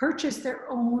purchase their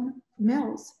own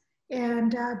mills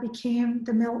and became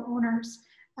the mill owners.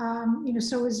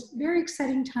 So it was very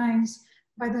exciting times.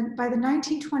 By the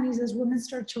 1920s, as women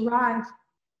started to arrive,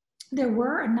 there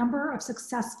were a number of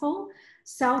successful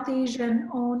South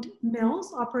Asian-owned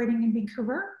mills operating in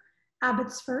Vancouver,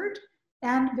 Abbotsford,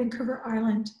 and Vancouver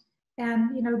Island.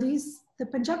 And the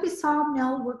Punjabi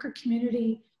sawmill worker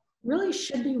community really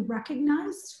should be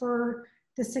recognized for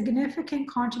the significant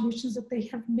contributions that they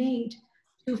have made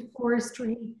to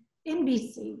forestry in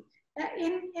BC,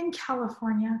 in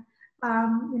California.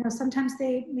 Sometimes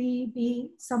they may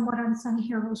be somewhat unsung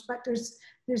heroes, but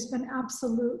there's been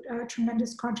absolute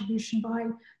tremendous contribution by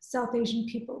South Asian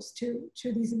peoples to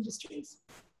these industries.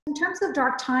 In terms of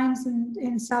dark times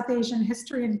in South Asian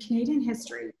history and Canadian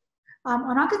history,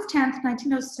 on August 10th,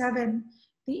 1907,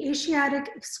 the Asiatic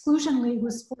Exclusion League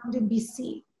was formed in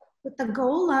BC with the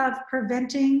goal of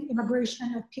preventing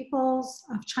immigration of peoples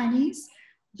of Chinese,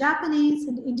 Japanese,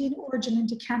 and Indian origin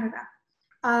into Canada.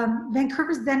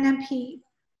 Vancouver's then MP,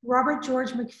 Robert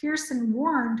George McPherson,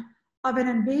 warned of an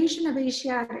invasion of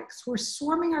Asiatics who were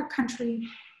swarming our country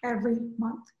every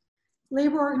month.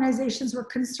 Labor organizations were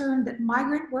concerned that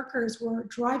migrant workers were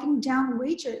driving down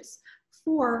wages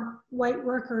for white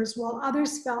workers, while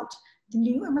others felt the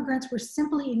new immigrants were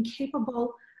simply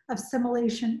incapable of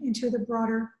assimilation into the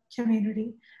broader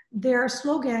community. Their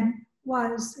slogan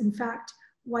was, in fact,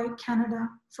 White Canada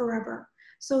Forever.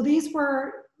 So these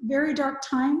were very dark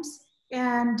times,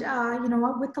 and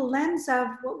with the lens of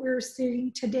what we're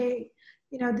seeing today,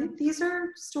 you know, these are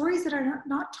stories that are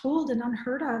not told and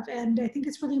unheard of. And I think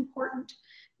it's really important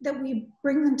that we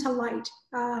bring them to light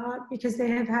because they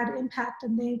have had impact,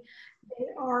 and they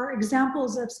are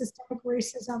examples of systemic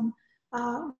racism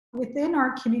within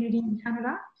our community in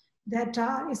Canada that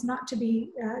is not to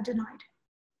be denied.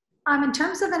 In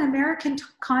terms of an American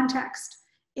context,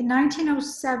 in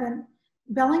 1907,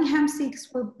 Bellingham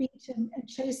Sikhs were beaten and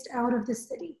chased out of the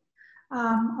city.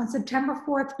 On September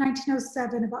 4th,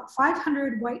 1907, about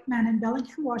 500 white men in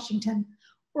Bellingham, Washington,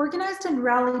 organized and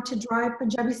rallied to drive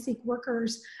Punjabi Sikh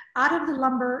workers out of the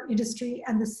lumber industry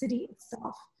and the city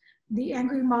itself. The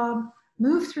angry mob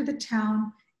moved through the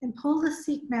town and pulled the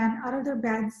Sikh men out of their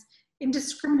beds,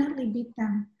 indiscriminately beat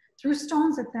them, threw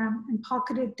stones at them, and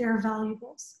pocketed their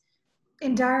valuables.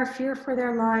 In dire fear for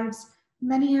their lives,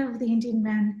 many of the Indian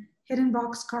men hid in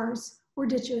boxcars or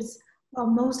ditches, while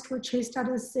most were chased out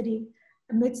of the city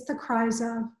amidst the cries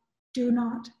of, "Do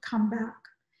not come back."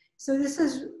 So this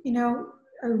is, you know,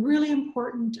 a really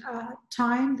important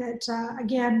time that,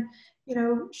 again, you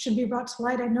know, should be brought to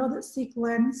light. I know that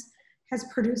Sikhlens has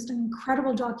produced an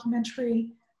incredible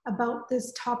documentary about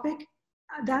this topic.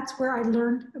 That's where I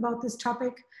learned about this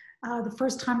topic the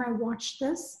first time I watched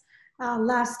this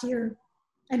last year.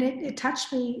 And it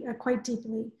touched me quite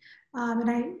deeply. And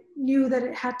I knew that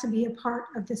it had to be a part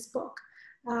of this book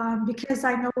because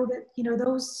I know that, you know,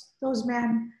 those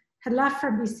men had left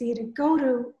from BC to go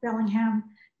to Bellingham,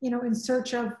 you know, in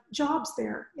search of jobs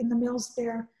there, in the mills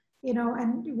there, you know,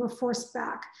 and were forced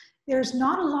back. There's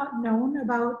not a lot known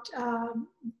about,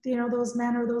 you know, those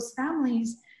men or those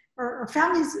families, or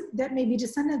families that may be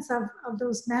descendants of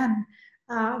those men.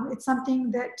 It's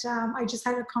something that I just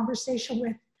had a conversation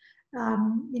with,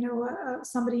 you know,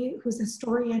 somebody who's a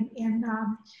historian in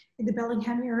the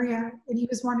Bellingham area, and he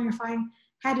was wondering if I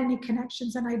had any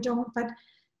connections, and I don't. But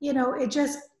you know, it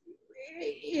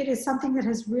is something that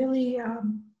has really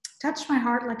touched my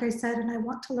heart, like I said, and I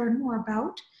want to learn more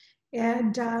about.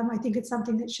 And I think it's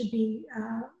something that should be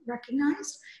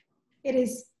recognized. It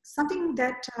is something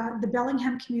that the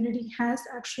Bellingham community has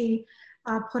actually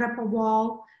put up a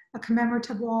wall, a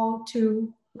commemorative wall,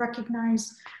 to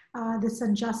recognize this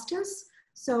injustice.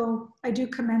 So I do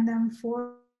commend them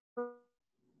for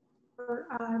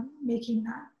making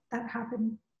that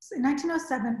happen. In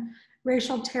 1907,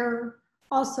 racial terror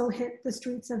also hit the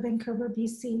streets of Vancouver,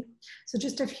 BC. So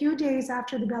just a few days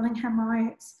after the Bellingham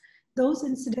riots, those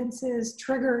incidences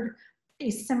triggered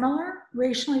a similar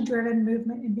racially driven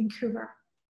movement in Vancouver.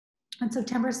 On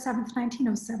September 7th,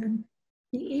 1907,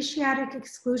 the Asiatic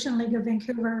Exclusion League of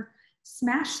Vancouver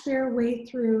smashed their way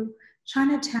through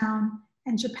Chinatown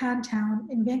and Japantown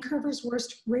in Vancouver's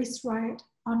worst race riot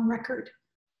on record.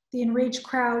 The enraged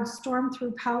crowd stormed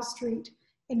through Powell Street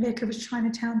in Vancouver's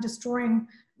Chinatown, destroying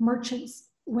merchants'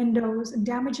 windows and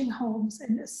damaging homes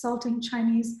and assaulting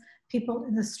Chinese people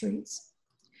in the streets.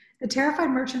 The terrified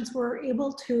merchants were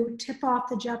able to tip off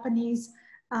the Japanese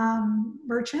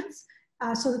merchants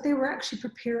so that they were actually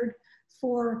prepared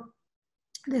for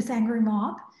this angry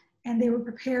mob, and they were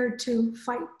prepared to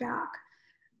fight back.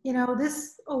 You know,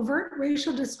 this overt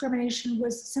racial discrimination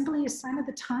was simply a sign of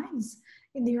the times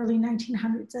in the early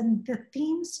 1900s, and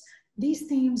these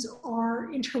themes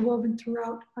are interwoven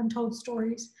throughout Untold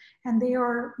Stories, and they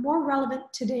are more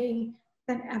relevant today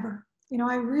than ever. You know,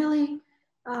 I really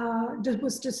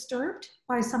was disturbed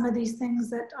by some of these things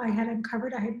that I had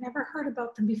uncovered. I had never heard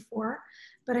about them before,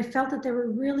 but I felt that they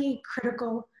were really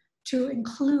critical to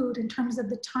include in terms of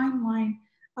the timeline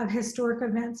of historic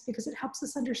events, because it helps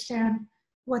us understand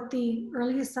what the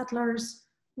earliest settlers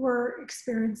were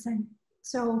experiencing.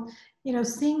 So, you know,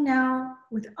 seeing now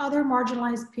with other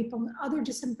marginalized people and other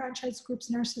disenfranchised groups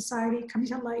in our society coming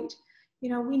to light, you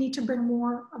know, we need to bring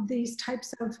more of these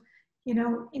types of, you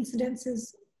know,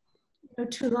 incidences, you know,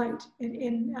 to light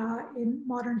in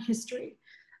modern history.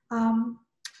 On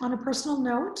a personal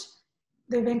note,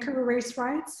 the Vancouver race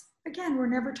riots, again, were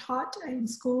never taught in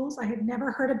schools. I had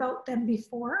never heard about them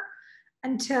before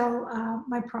until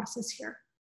my process here.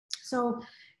 So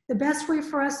the best way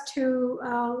for us to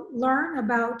learn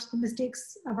about the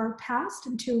mistakes of our past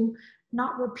and to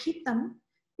not repeat them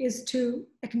is to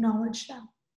acknowledge them.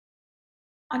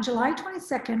 On July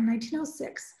 22nd,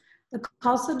 1906, the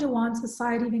Khalsa Diwan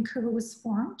Society of Vancouver was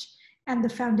formed, and the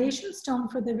foundation stone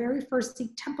for the very first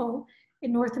Sikh temple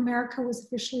in North America was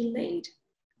officially laid.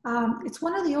 It's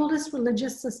one of the oldest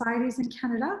religious societies in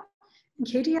Canada, and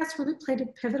KDS really played a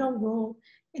pivotal role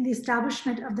in the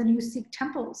establishment of the new Sikh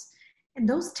temples. And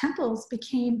those temples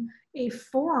became a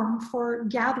forum for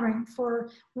gathering, for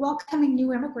welcoming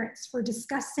new immigrants, for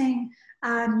discussing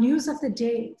news of the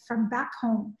day from back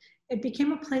home. It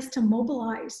became a place to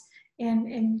mobilize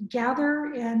and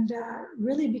gather and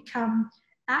really become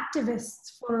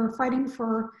activists for fighting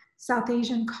for South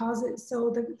Asian causes. So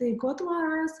the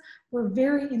Gurdwaras were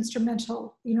very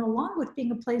instrumental, along with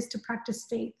being a place to practice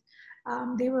faith.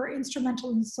 They were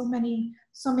instrumental in so many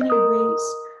ways.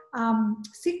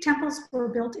 Sikh temples were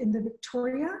built in the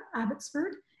Victoria,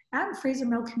 Abbotsford, and Fraser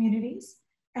Mill communities.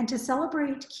 And to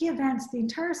celebrate key events, the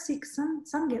entire Sikh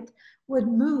Sangit would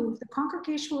move, the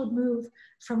congregation would move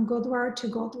from Gurdwara to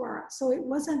Gurdwara. So it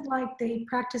wasn't like they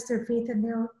practiced their faith in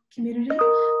their community.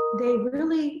 They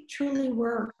really, truly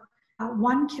were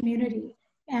one community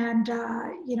and,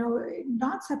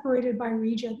 not separated by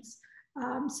regions.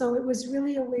 So it was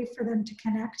really a way for them to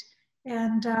connect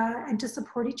and to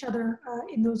support each other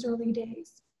in those early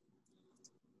days.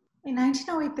 In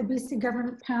 1908, the BC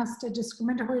government passed a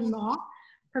discriminatory law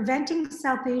preventing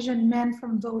South Asian men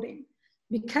from voting.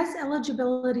 Because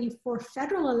eligibility for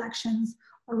federal elections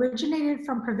originated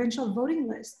from provincial voting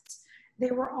lists,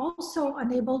 they were also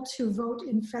unable to vote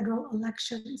in federal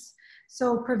elections.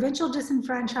 So provincial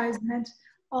disenfranchisement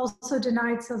also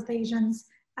denied South Asians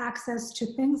access to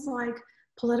things like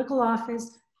political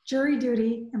office, jury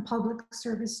duty, and public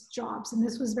service jobs. And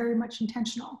this was very much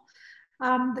intentional.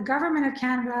 The government of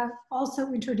Canada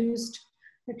also introduced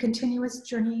the continuous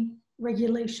journey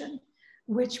regulation,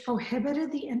 which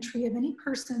prohibited the entry of any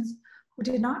persons who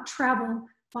did not travel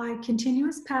by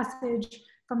continuous passage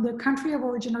from their country of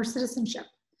origin or citizenship.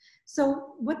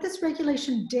 So what this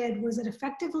regulation did was it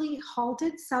effectively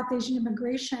halted South Asian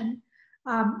immigration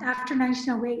after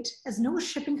 1908, as no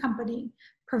shipping company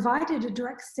provided a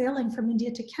direct sailing from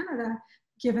India to Canada,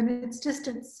 given its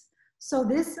distance. So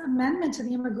this amendment to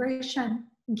the immigration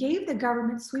gave the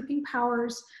government sweeping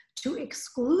powers to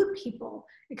exclude people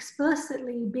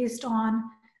explicitly based on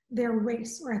their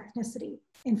race or ethnicity.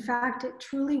 In fact, it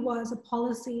truly was a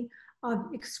policy of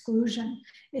exclusion.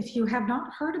 If you have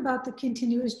not heard about the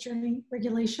continuous journey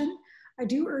regulation, I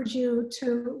do urge you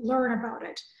to learn about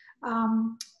it.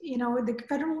 The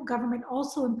federal government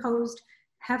also imposed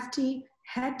hefty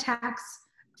head tax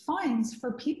fines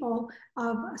for people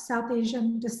of South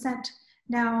Asian descent.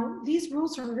 Now, these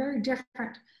rules are very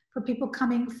different for people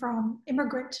coming from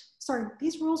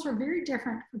these rules are very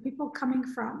different for people coming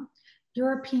from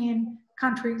European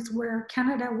countries where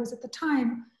Canada was at the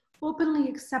time openly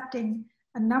accepting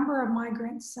a number of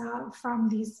migrants from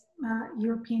these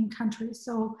European countries.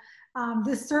 So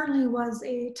this certainly was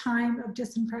a time of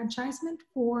disenfranchisement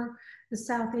for the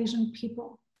South Asian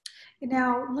people.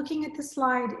 Now, looking at the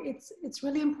slide, it's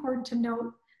really important to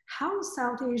note how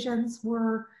South Asians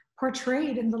were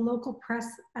portrayed in the local press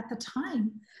at the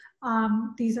time.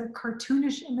 These are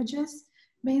cartoonish images.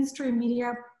 Mainstream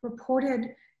media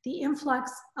reported the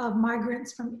influx of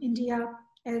migrants from India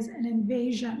as an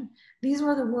invasion. These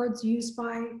were the words used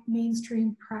by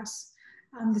mainstream press.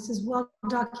 This is well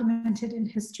documented in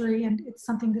history, and it's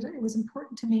something that it was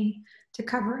important to me to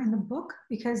cover in the book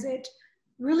because it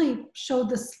really showed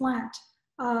the slant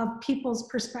of people's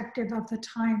perspective of the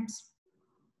times.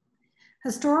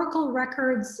 Historical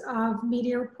records of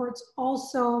media reports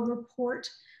also report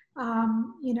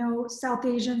South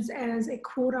Asians as a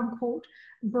quote unquote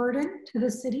burden to the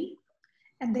city,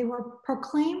 and they were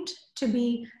proclaimed to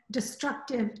be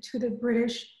destructive to the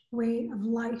British way of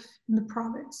life in the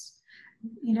province.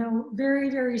 Very,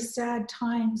 very sad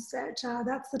times that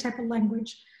that's the type of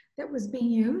language that was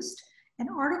being used. And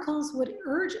articles would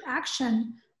urge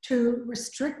action to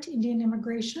restrict Indian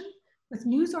immigration with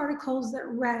news articles that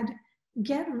read,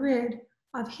 "Get rid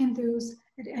of Hindus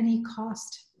at any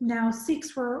cost." Now,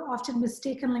 Sikhs were often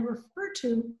mistakenly referred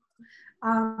to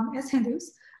as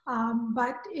Hindus,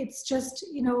 but it's just,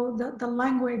 the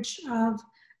language of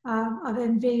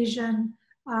invasion,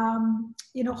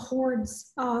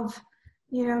 hordes of,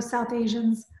 South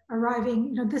Asians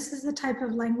arriving. This is the type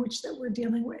of language that we're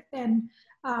dealing with, and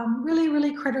really,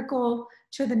 really critical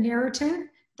to the narrative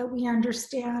that we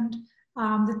understand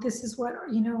that this is what,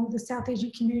 the South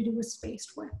Asian community was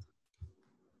faced with.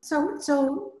 So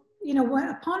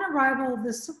upon arrival,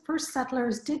 the first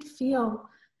settlers did feel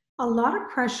a lot of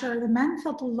pressure. The men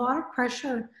felt a lot of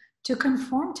pressure to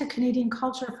conform to Canadian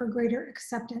culture for greater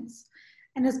acceptance.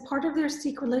 And as part of their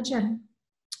Sikh religion,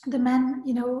 the men,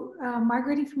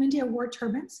 migrating from India wore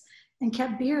turbans and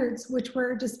kept beards, which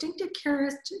were distinctive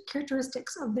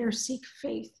characteristics of their Sikh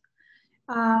faith.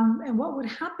 And what would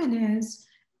happen is,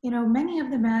 many of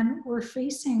the men were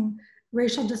facing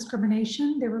racial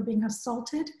discrimination. They were being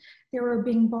assaulted. They were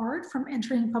being barred from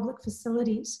entering public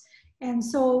facilities. And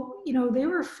so, they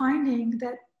were finding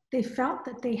that they felt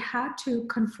that they had to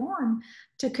conform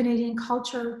to Canadian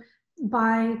culture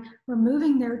by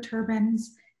removing their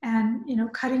turbans and,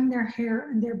 cutting their hair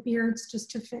and their beards just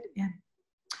to fit in.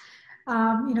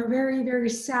 Very, very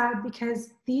sad,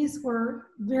 because these were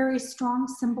very strong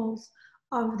symbols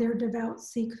of their devout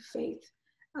Sikh faith.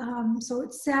 So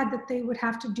it's sad that they would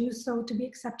have to do so to be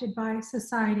accepted by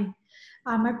society.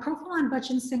 My profile on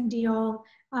Bachchan Singh Deol,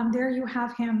 there you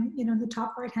have him, in the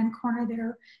top right-hand corner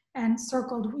there, and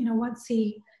circled, once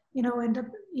he, ended up,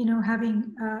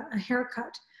 having a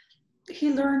haircut.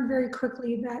 He learned very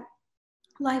quickly that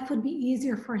life would be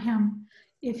easier for him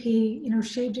if he,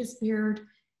 shaved his beard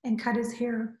and cut his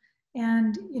hair,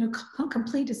 and,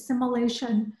 complete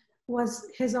assimilation was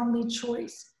his only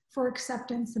choice for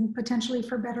acceptance and potentially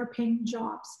for better paying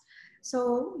jobs.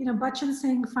 So, Bachchan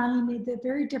Singh finally made the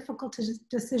very difficult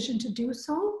decision to do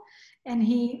so. And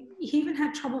he even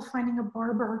had trouble finding a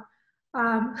barber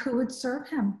who would serve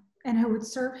him, and who would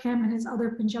serve him and his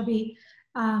other Punjabi,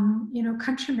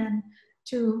 countrymen,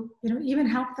 to, even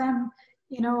help them,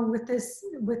 with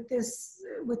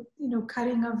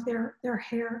cutting of their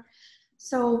hair.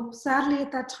 So sadly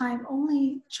at that time,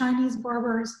 only Chinese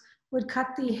barbers would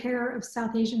cut the hair of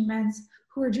South Asian men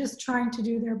who were just trying to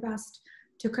do their best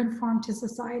to conform to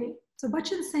society. So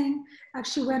Bachchan Singh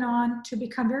actually went on to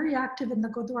become very active in the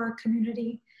Gurdwara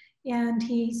community, and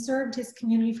he served his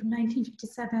community from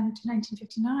 1957 to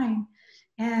 1959.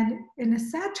 And in a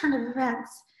sad turn of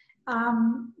events,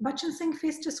 Bachchan Singh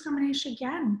faced discrimination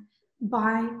again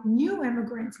by new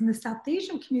immigrants in the South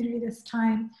Asian community this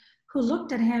time, who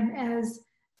looked at him as,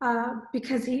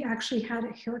 because he actually had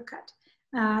a haircut.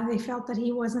 They felt that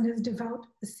he wasn't as devout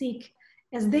a Sikh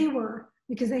as they were,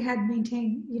 because they had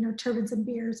maintained, turbans and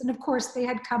beards. And of course, they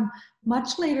had come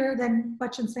much later than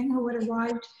Bachchan Singh, who had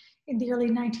arrived in the early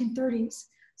 1930s.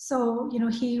 So,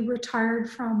 he retired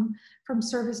from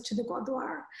service to the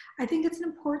Gurdwara. I think it's an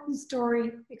important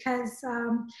story, because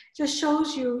just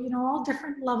shows you, all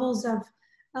different levels of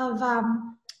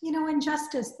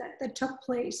injustice that took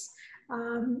place.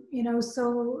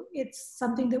 So it's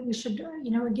something that we should,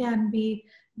 again, be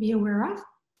aware of.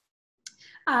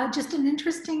 Just an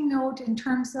interesting note in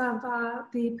terms of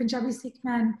the Punjabi Sikh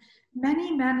men,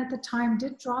 many men at the time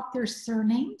did drop their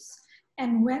surnames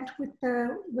and went with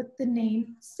the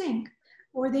name Singh,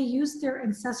 or they used their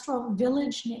ancestral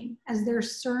village name as their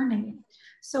surname.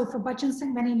 So for Bachchan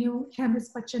Singh, many knew him as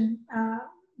Bachchan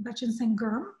Singh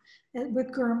Gurm,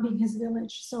 with Gurm being his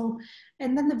village. So,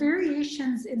 and then the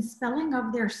variations in spelling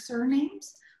of their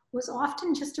surnames was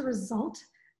often just a result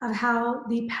of how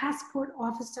the passport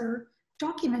officer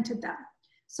documented them.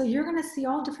 So you're going to see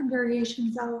all different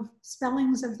variations of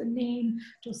spellings of the name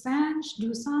Dosanjh,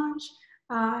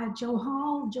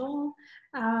 Johal, Joel.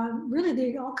 Really,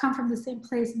 they all come from the same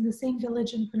place in the same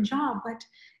village in Punjab, but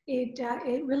it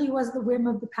really was the whim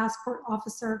of the passport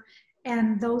officer,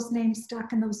 and those names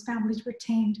stuck and those families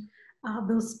retained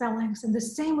those spellings. And the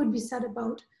same would be said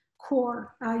about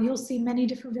Kaur. You'll see many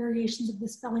different variations of the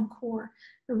spelling Kaur,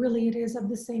 but really it is of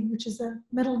the same, which is a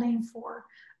middle name for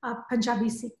Punjabi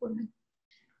Sikh women.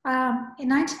 In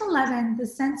 1911, the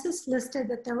census listed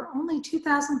that there were only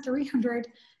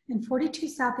 2,342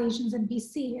 South Asians in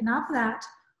BC, and of that,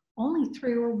 only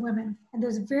 3 were women. And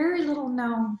there's very little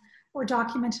known or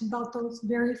documented about those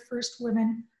very first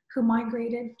women who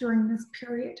migrated during this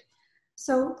period.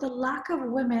 So the lack of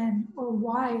women or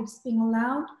wives being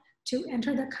allowed to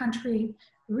enter the country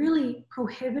really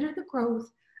prohibited the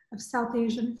growth of South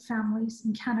Asian families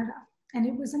in Canada. And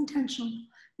it was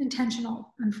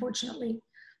intentional, unfortunately.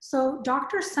 So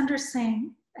Dr. Sundar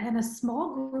Singh and a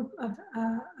small group of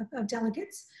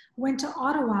delegates went to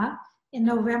Ottawa in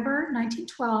November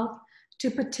 1912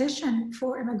 to petition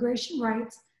for immigration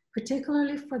rights,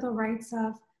 particularly for the rights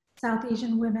of South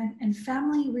Asian women and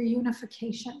family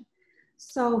reunification.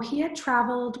 So he had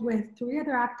traveled with 3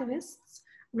 other activists,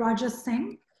 Raja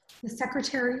Singh, the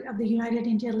secretary of the United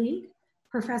India League,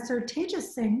 Professor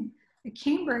Tejas Singh, a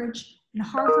Cambridge and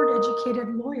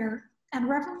Harvard-educated lawyer, and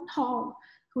Reverend Hall,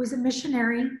 who is a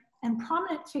missionary and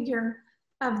prominent figure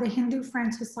of the Hindu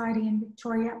Friends Society in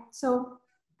Victoria. So,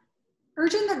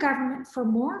 urging the government for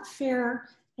more fair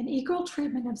and equal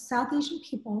treatment of South Asian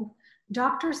people,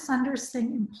 Dr. Sundar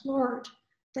Singh implored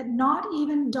that not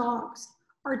even dogs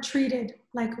are treated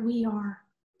like we are.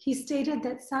 He stated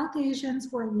that South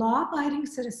Asians were law-abiding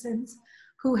citizens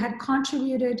who had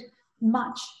contributed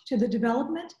much to the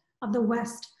development of the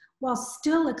West while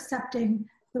still accepting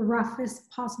the roughest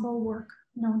possible work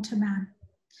known to man.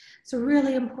 It's a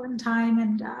really important time,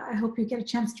 and I hope you get a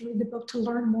chance to read the book to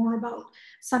learn more about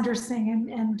Sundar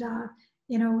Singh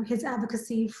and his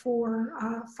advocacy for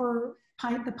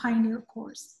the Pioneer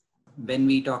Course. When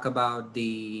we talk about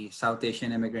the South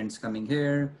Asian immigrants coming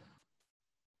here,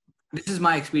 This is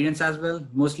my experience as well.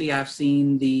 Mostly I've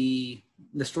seen the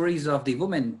stories of the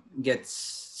women gets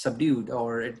subdued,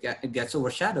 or it gets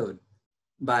overshadowed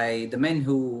by the men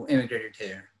who immigrated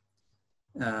here.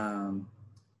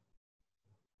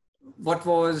 What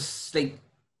was like,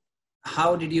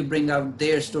 how did you bring out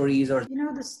their stories? Or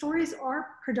the stories are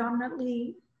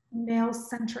predominantly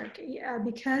male-centric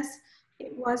because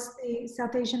it was the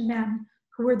South Asian men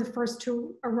who were the first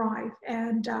to arrive,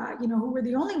 and who were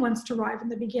the only ones to arrive in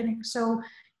the beginning. So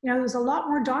there's a lot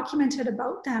more documented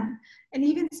about them, and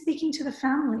even speaking to the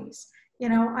families,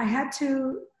 I had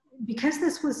to, because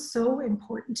this was so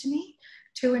important to me,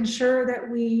 to ensure that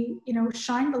we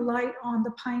shine the light on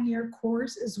the pioneer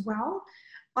corps as well.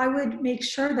 I would make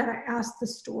sure that I asked the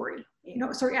story,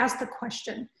 asked the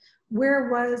question, where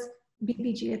was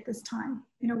BBG at this time?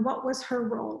 What was her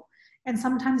role? And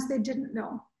sometimes they didn't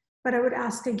know, but I would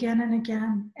ask again and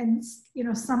again, and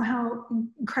somehow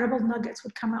incredible nuggets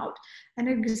would come out. An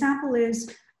example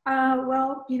is,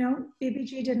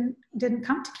 BBG didn't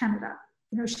come to Canada.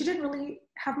 She didn't really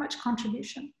have much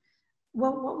contribution.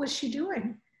 Well, what was she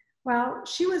doing? Well,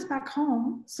 she was back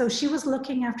home, so she was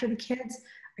looking after the kids.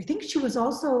 I think she was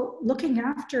also looking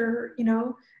after,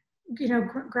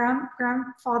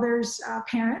 grandfather's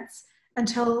parents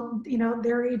until,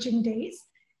 their aging days.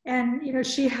 And,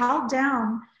 she held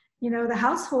down, the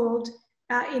household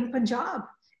in Punjab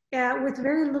with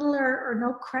very little or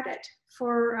no credit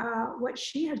for what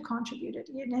she had contributed.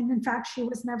 And in fact, she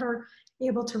was never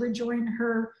able to rejoin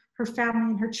her family,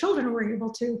 and her children were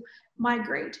able to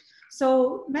migrate.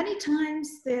 So many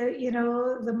times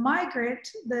the migrant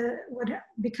would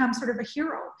become sort of a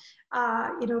hero,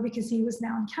 because he was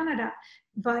now in Canada.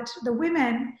 But the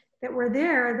women that were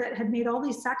there that had made all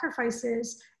these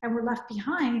sacrifices and were left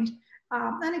behind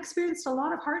and experienced a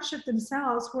lot of hardship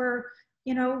themselves were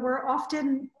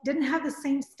often didn't have the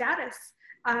same status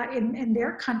in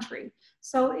their country.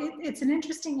 So it's an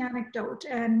interesting anecdote.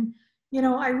 And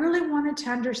I really wanted to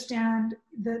understand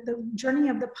the journey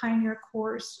of the pioneer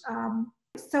corps.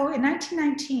 So in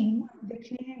 1919, the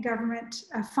Canadian government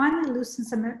finally loosened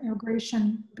some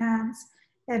immigration bans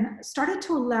and started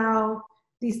to allow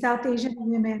these South Asian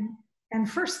women and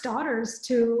first daughters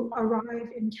to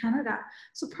arrive in Canada.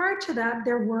 So prior to that,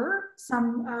 there were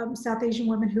some South Asian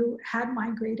women who had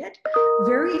migrated,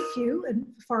 very few and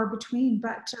far between,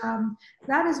 but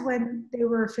that is when they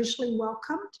were officially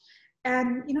welcomed.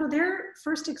 And their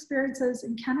first experiences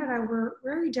in Canada were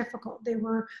very difficult. They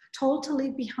were told to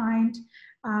leave behind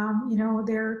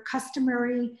their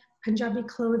customary Punjabi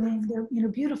clothing, their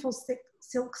beautiful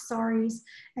silk saris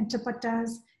and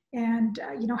dupattas, and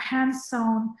hand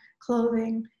sewn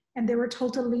clothing, and they were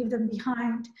told to leave them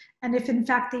behind. And if in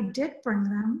fact they did bring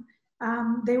them,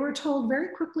 they were told very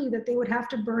quickly that they would have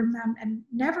to burn them and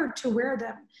never to wear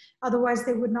them. Otherwise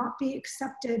they would not be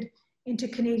accepted into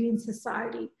Canadian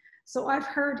society. So I've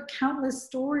heard countless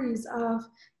stories of,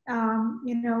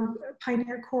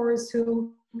 pioneer corps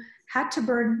who had to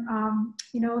burn,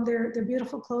 their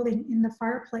beautiful clothing in the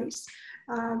fireplace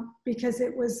because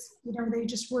it was, they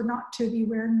just were not to be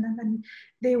wearing them. And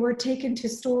they were taken to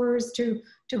stores to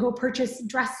go purchase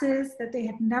dresses that they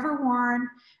had never worn,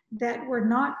 that were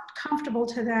not comfortable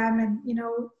to them. And,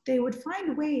 they would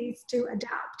find ways to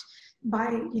adapt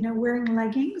by, wearing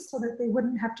leggings so that they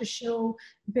wouldn't have to show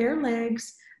bare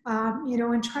legs.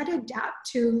 And try to adapt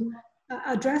to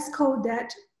a dress code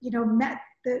that, met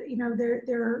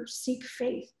their Sikh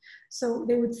faith. So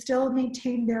they would still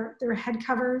maintain their head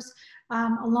covers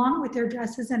along with their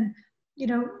dresses, and,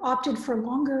 opted for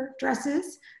longer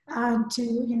dresses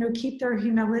to, keep their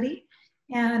humility,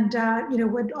 and,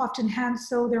 would often hand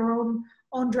sew their own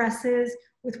dresses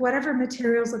with whatever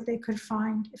materials that they could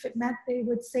find. If it meant they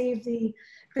would save the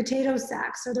potato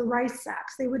sacks or the rice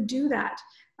sacks, they would do that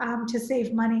to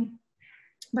save money.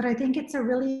 But I think it's a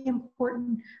really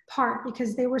important part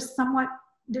because their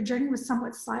journey was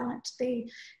somewhat silent. They'd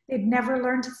never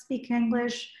learned to speak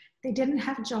English. They didn't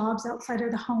have jobs outside of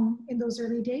the home in those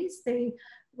early days. They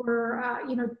were,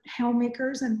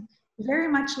 homemakers, and very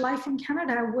much life in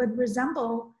Canada would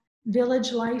resemble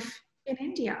village life in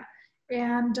India.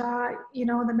 And,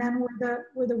 the men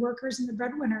were the workers and the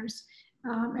breadwinners.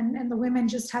 And the women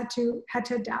just had to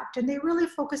adapt. And they really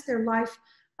focused their life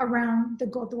around the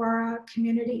Gurdwara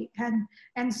community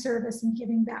and service and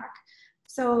giving back.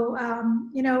 So,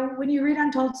 when you read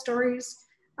Untold Stories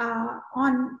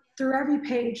through every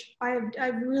page,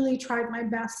 I've really tried my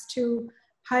best to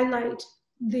highlight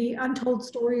the untold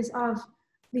stories of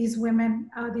these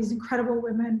women, these incredible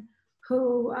women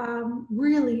who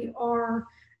really are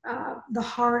the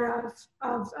heart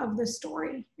of the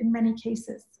story in many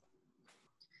cases.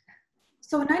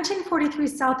 So in 1943,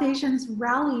 South Asians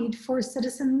rallied for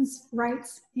citizens'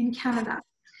 rights in Canada.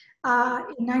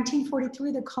 In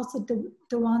 1943, the Khalsa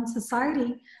Diwan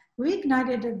Society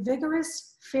reignited a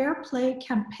vigorous fair play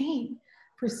campaign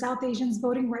for South Asians'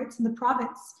 voting rights in the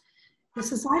province. The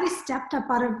society stepped up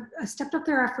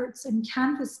their efforts and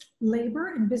canvassed labor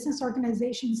and business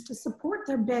organizations to support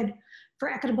their bid for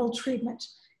equitable treatment.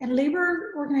 And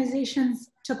labor organizations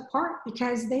took part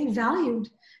because they valued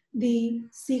the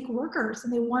Sikh workers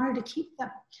and they wanted to keep them.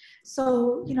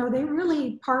 So, you know, they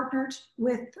really partnered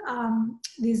with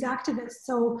these activists.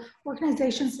 So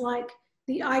organizations like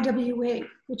the IWA,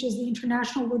 which is the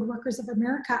International Woodworkers of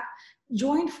America,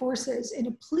 joined forces in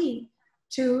a plea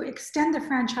to extend the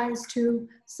franchise to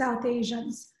South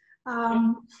Asians.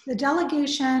 The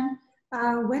delegation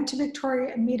went to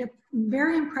Victoria and made a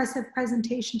very impressive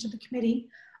presentation to the committee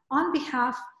on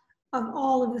behalf of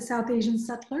all of the South Asian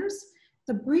settlers.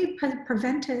 The brief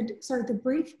presented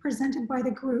by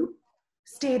the group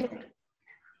stated,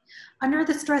 under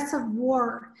the stress of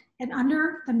war and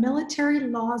under the military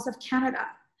laws of Canada,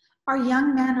 our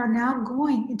young men are now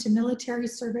going into military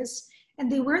service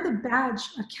and they wear the badge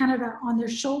of Canada on their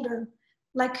shoulder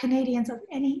like Canadians of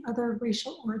any other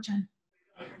racial origin.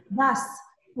 Thus,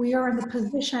 we are in the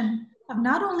position of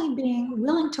not only being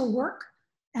willing to work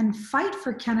and fight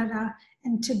for Canada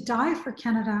and to die for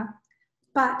Canada,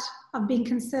 but of being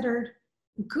considered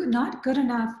not good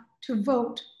enough to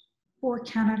vote for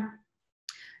Canada.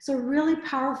 So really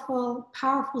powerful,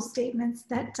 powerful statements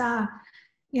that,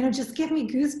 you know, just give me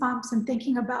goosebumps and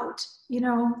thinking about, you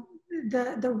know,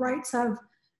 the rights of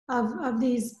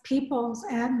these peoples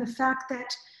and the fact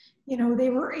that, you know,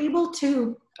 they were able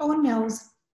to own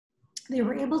mills, they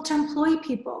were able to employ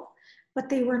people, but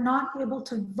they were not able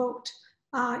to vote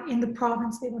in the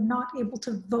province. They were not able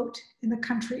to vote in the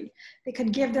country. They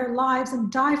could give their lives and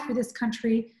die for this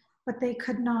country, but they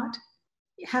could not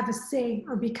have a say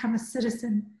or become a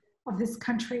citizen of this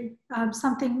country.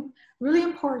 Something really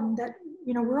important that,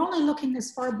 you know, we're only looking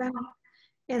as far back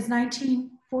as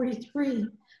 1943,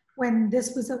 when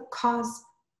this was a cause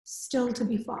still to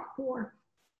be fought for.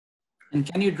 And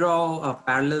can you draw a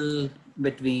parallel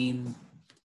between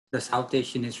the South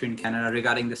Asian history in Canada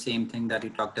regarding the same thing that you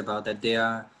talked about, that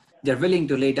they're willing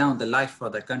to lay down the life for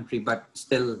the country, but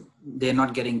still they're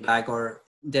not getting back, or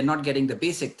they're not getting the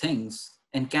basic things?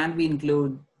 And can we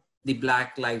include the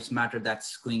Black Lives Matter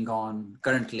that's going on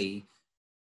currently?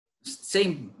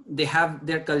 Same, they have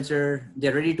their culture,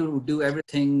 they're ready to do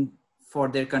everything for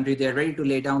their country, they're ready to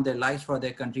lay down their lives for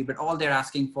their country, but all they're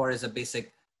asking for is a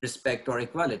basic respect or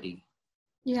equality.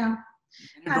 Yeah.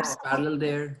 Can you draw a parallel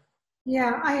there?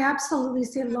 Yeah, I absolutely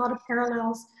see a lot of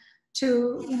parallels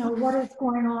to, you know, what is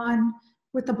going on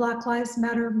with the Black Lives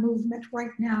Matter movement right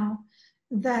now,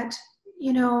 that,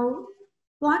 you know,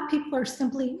 Black people are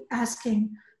simply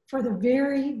asking for the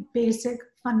very basic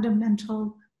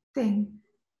fundamental thing,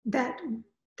 that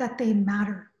they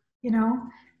matter, you know,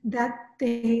 that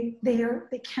they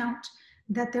count,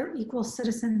 that they're equal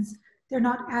citizens. They're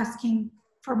not asking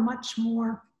for much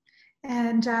more.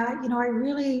 And, you know, I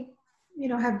really, you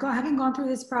know, having gone through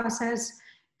this process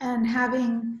and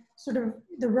having sort of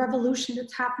the revolution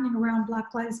that's happening around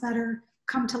Black Lives Matter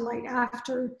come to light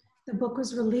after the book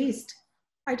was released,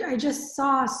 I just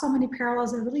saw so many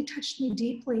parallels that really touched me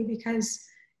deeply, because,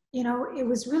 you know, it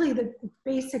was really the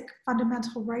basic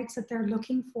fundamental rights that they're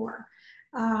looking for,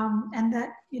 and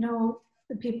that, you know,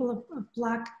 the people of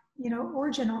Black, you know,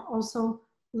 origin are also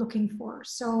looking for.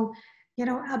 So, you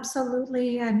know,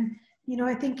 absolutely. And, you know,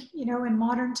 I think, you know, in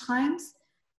modern times,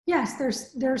 yes,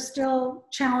 there's still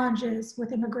challenges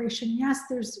with immigration. Yes,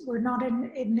 we're not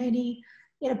in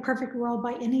a perfect world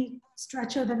by any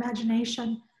stretch of the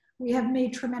imagination. We have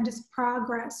made tremendous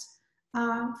progress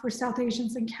for South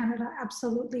Asians in Canada.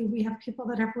 Absolutely, we have people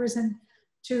that have risen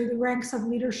to the ranks of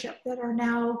leadership that are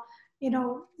now, you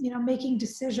know, making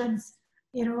decisions,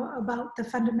 you know, about the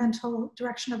fundamental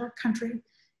direction of our country.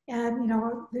 And, you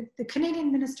know, the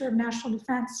Canadian Minister of National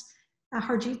Defense,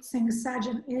 Harjit Singh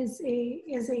Sajjan, is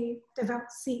a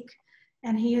devout Sikh,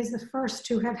 and he is the first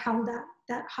to have held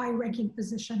that high-ranking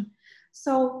position.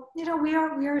 So, you know, we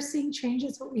are seeing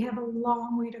changes, but we have a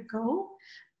long way to go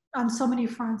on so many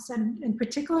fronts, and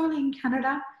particularly in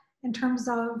Canada, in terms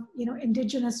of, you know,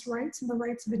 Indigenous rights and the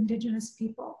rights of Indigenous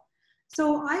people.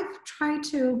 So I've tried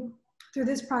to, through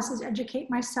this process, educate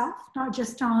myself, not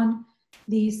just on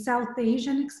the South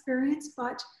Asian experience,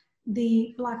 but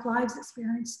the Black Lives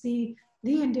experience, the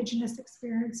Indigenous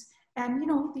experience, and, you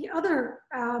know, the other,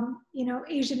 you know,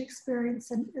 Asian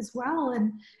experience as well,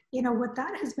 and, you know, what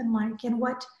that has been like, and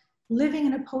what living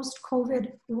in a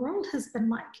post-COVID world has been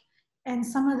like, and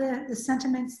some of the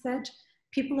sentiments that,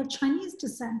 people of Chinese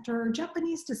descent or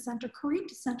Japanese descent or Korean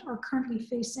descent are currently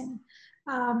facing.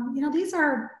 These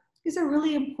are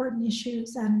really important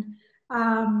issues, and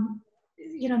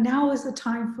now is the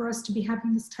time for us to be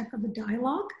having this type of a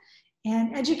dialogue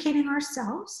and educating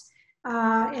ourselves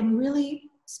and really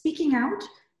speaking out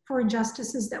for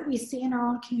injustices that we see in our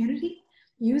own community,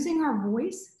 using our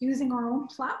voice, using our own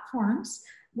platforms,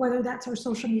 whether that's our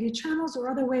social media channels or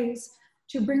other ways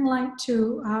to bring light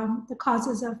to the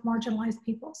causes of marginalized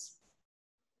peoples.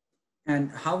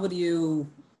 And how would you,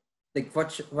 like,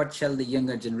 what shall the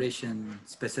younger generation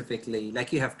specifically,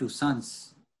 like you have two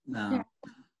sons,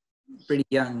 pretty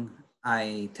young,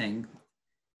 I think.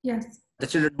 Yes. The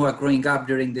children who are growing up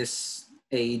during this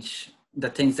age, the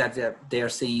things that they are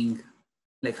seeing,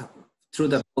 like through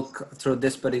the book, through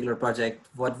this particular project,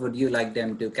 what would you like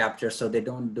them to capture so they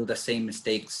don't do the same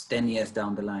mistakes 10 years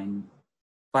down the line,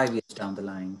 5 years down the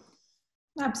line?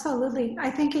 Absolutely. I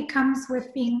think it comes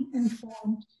with being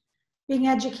informed, being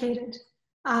educated,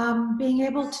 being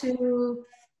able to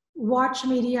watch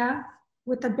media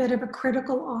with a bit of a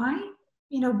critical eye,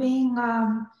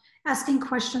 asking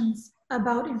questions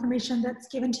about information that's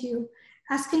given to you,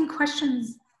 asking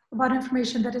questions about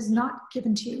information that is not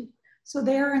given to you. So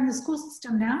they're in the school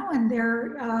system now, and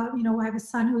they're, I have a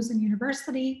son who's in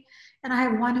university, and I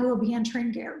have one who will be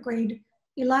entering grade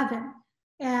 11.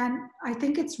 And I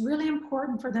think it's really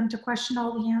important for them to question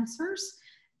all the answers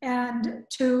and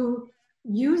to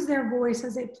use their voice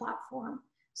as a platform.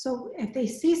 So if they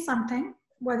see something,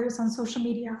 whether it's on social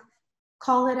media,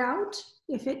 call it out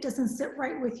if it doesn't sit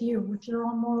right with you, with your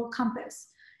own moral compass,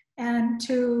 and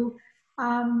to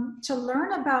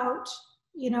learn about,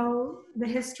 the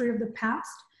history of the past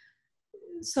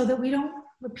so that we don't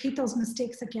repeat those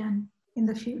mistakes again in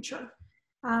the future.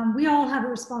 We all have a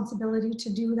responsibility to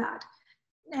do that.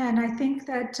 And I think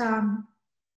that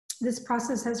this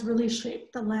process has really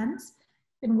shaped the lens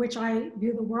in which I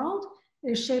view the world. It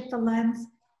has shaped the lens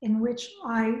in which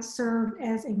I serve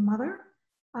as a mother.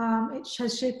 It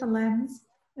has shaped the lens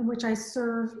in which I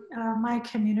serve my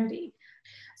community.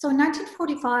 So in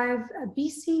 1945,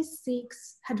 BC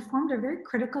Sikhs had formed a very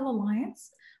critical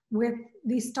alliance with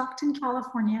the Stockton,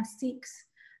 California Sikhs.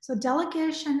 So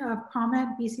delegation of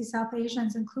prominent BC South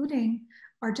Asians, including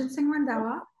Arjun Singh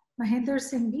Randhawa, Mahinder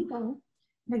Singh Bidal,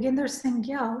 Naginder Singh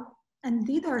Gill, and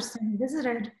Didar Singh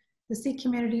visited the Sikh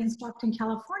community in Stockton,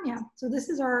 California. So this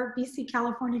is our BC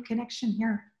California connection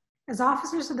here. As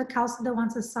officers of the Khalsa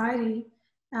Diwan Society,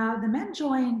 the men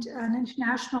joined an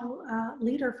international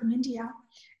leader from India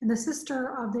and the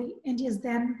sister of India's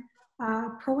then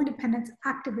pro-independence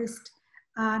activist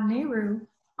Nehru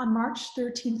on March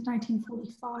 13th,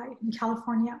 1945 in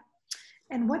California.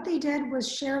 And what they did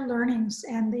was share learnings,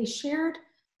 and they shared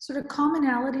sort of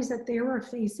commonalities that they were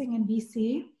facing in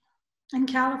BC and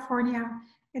California,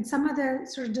 and some of the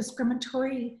sort of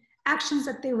discriminatory actions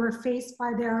that they were faced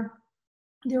by their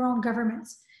own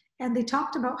governments. And they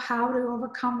talked about how to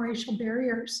overcome racial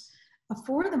barriers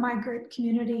for the migrant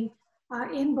community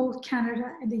in both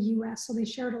Canada and the US. So they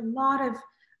shared a lot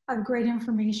of great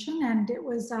information, and it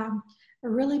was a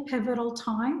really pivotal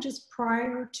time just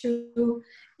prior to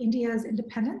India's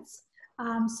independence.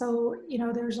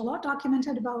 There's a lot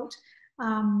documented about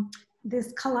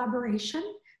this collaboration.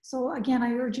 So again,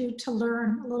 I urge you to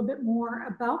learn a little bit more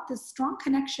about this strong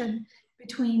connection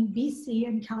between BC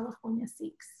and California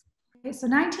Sikhs. Okay, so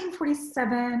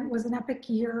 1947 was an epic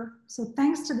year. So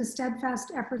thanks to the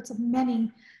steadfast efforts of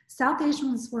many, South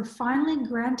Asians were finally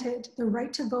granted the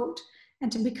right to vote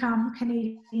and to become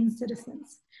Canadian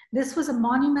citizens. This was a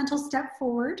monumental step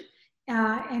forward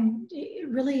and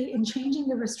really in changing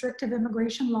the restrictive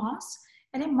immigration laws.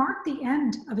 And it marked the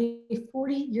end of a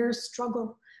 40-year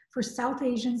struggle for South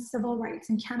Asian civil rights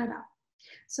in Canada.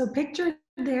 So pictured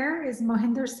there is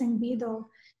Mohinder Singh Bidal.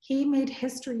 He made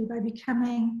history by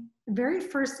becoming the very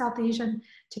first South Asian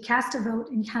to cast a vote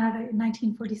in Canada in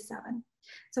 1947.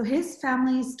 So his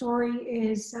family story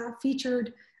is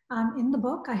featured in the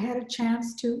book. I had a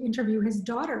chance to interview his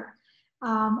daughter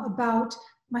about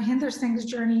Mahinder Singh's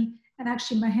journey, and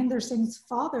actually Mahinder Singh's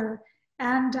father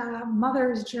and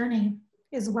mother's journey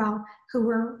as well, who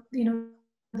were,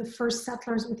 the first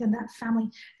settlers within that family.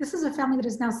 This is a family that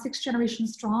is now 6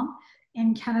 generations strong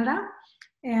in Canada.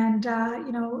 And,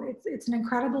 it's an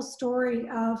incredible story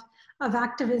of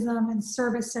activism and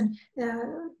service. And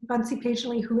Bansi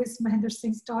Paisley, who is Mahinder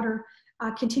Singh's daughter,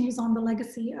 continues on the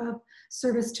legacy of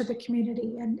service to the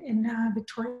community in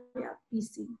Victoria,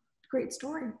 BC. Great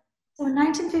story. So in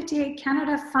 1958,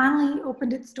 Canada finally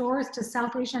opened its doors to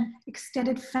South Asian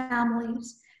extended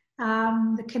families.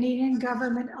 The Canadian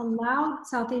government allowed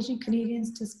South Asian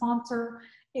Canadians to sponsor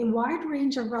a wide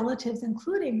range of relatives,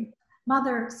 including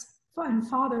mothers and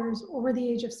fathers over the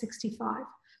age of 65.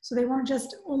 So they weren't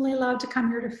just only allowed to come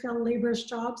here to fill laborers'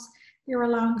 jobs, they were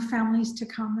allowing families to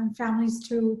come and families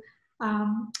to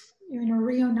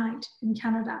reunite in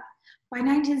Canada. By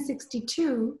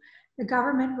 1962, the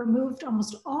government removed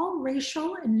almost all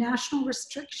racial and national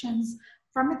restrictions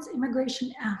from its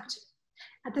Immigration Act.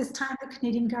 At this time, the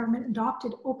Canadian government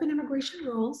adopted open immigration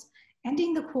rules,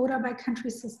 ending the quota by country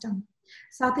system.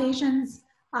 South Asians,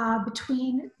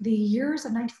 between the years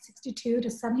of 1962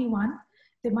 to 71,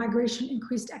 the migration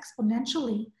increased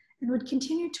exponentially and would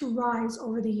continue to rise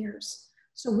over the years.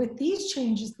 So with these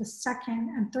changes, the second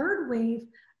and third wave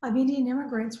of Indian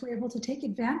immigrants were able to take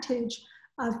advantage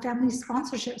of family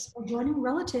sponsorships while joining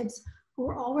relatives who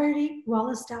were already well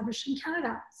established in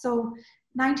Canada. So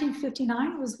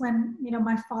 1959 was when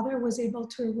my father was able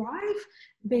to arrive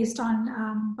based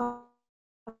on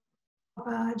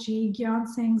Babaji Gyan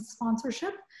Singh's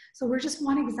sponsorship. So we're just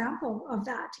one example of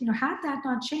that. Had that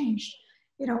not changed,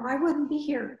 I wouldn't be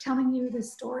here telling you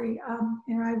this story.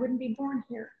 I wouldn't be born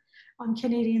here on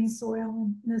Canadian soil,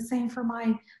 and the same for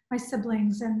my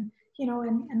siblings and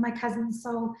my cousins.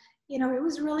 So it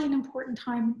was really an important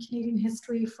time in Canadian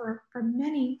history for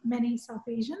many South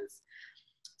Asians.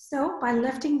 So by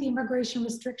lifting the immigration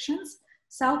restrictions,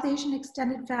 South Asian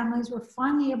extended families were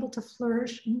finally able to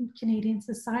flourish in Canadian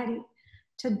society.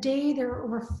 Today, there are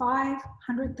over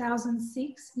 500,000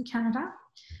 Sikhs in Canada,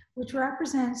 which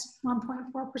represents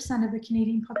 1.4% of the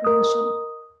Canadian population.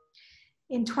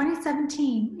 In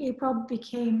 2017, April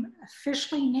became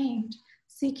officially named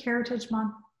Sikh Heritage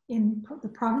Month in the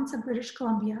province of British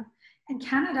Columbia, and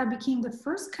Canada became the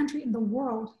first country in the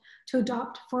world to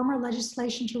adopt formal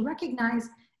legislation to recognize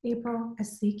April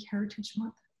as Sikh Heritage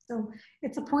Month. So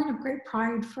it's a point of great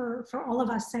pride for all of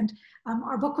us. And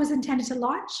our book was intended to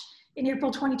launch in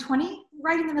April 2020,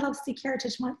 right in the middle of Sikh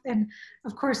Heritage Month. And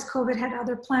of course, COVID had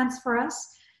other plans for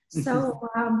us. So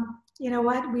you know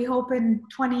what, we hope in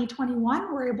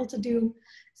 2021, we're able to do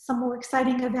some more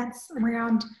exciting events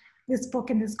around this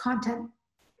book and this content,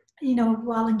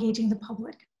 while engaging the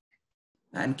public.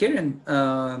 And Karen,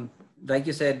 like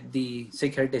you said, the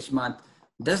Sikh Heritage Month,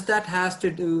 does that has to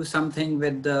do something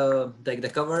with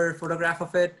the cover photograph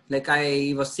of it? Like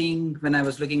I was seeing when I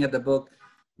was looking at the book,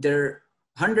 there are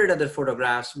 100 other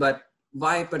photographs, but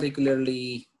why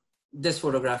particularly this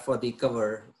photograph for the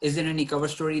cover? Is there any cover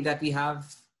story that we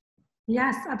have?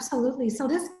 Yes, absolutely. So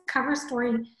this cover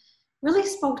story really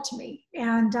spoke to me.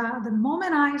 And the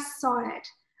moment I saw it,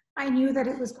 I knew that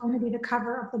it was going to be the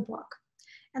cover of the book.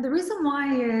 And the reason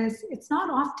why is it's not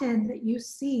often that you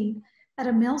see at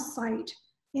a mill site,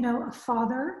 a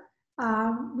father,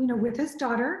 with his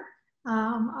daughter,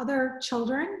 other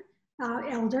children,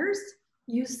 elders.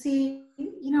 You see,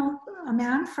 a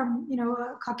man from,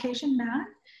 a Caucasian man,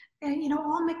 and,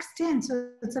 all mixed in. So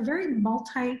it's a very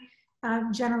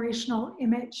generational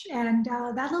image. And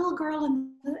that little girl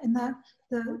in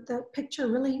the picture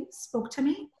really spoke to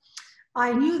me.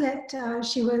 I knew that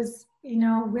she was,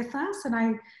 with us, and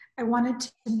I wanted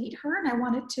to meet her, and I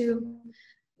wanted to,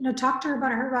 talk to her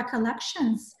about her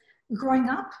recollections growing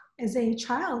up as a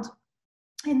child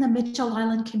in the Mitchell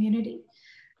Island community.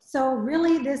 So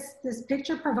really this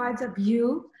picture provides a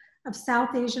view of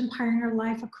South Asian pioneer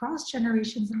life across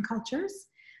generations and cultures.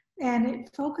 And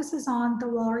it focuses on the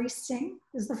Walari Singh,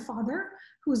 is the father,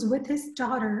 who's with his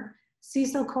daughter,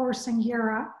 Cecil Kaur Singh,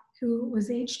 who was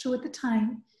age 2 at the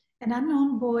time, an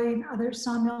unknown boy and other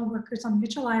sawmill workers on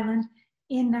Mitchell Island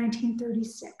in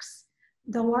 1936.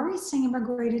 The Walari Singh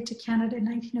immigrated to Canada in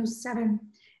 1907,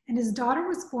 and his daughter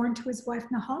was born to his wife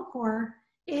Nahal Kaur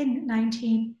in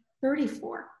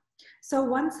 1934. So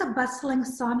once a bustling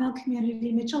sawmill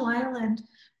community, Mitchell Island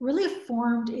really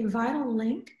formed a vital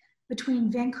link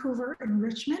between Vancouver and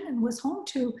Richmond and was home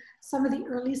to some of the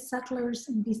early settlers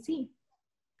in BC.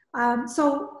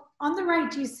 So on the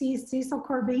right, you see Cecil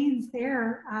Corbain's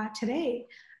there today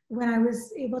when I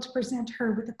was able to present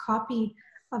her with a copy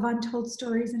of Untold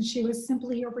Stories, and she was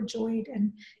simply overjoyed.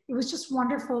 And it was just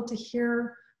wonderful to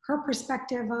hear her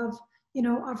perspective of,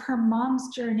 of her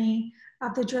mom's journey,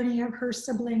 of the journey of her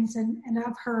siblings and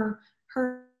of her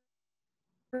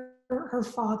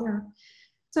father.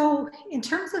 So in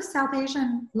terms of South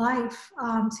Asian life,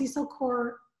 Cecil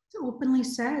Kaur openly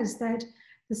says that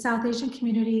the South Asian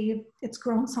community, it's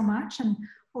grown so much, and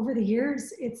over the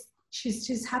years,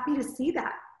 she's happy to see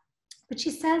that. But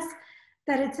she says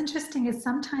that it's interesting is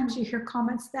sometimes you hear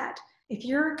comments that if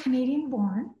you're Canadian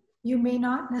born, you may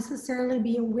not necessarily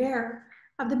be aware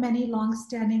of the many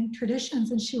long-standing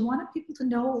traditions. And she wanted people to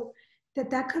know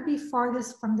that that could be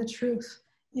farthest from the truth.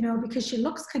 because she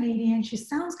looks Canadian, she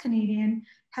sounds Canadian,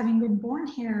 having been born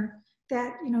here,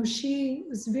 that, she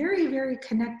was very, very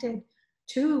connected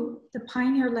to the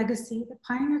pioneer legacy, the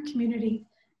pioneer community,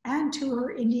 and to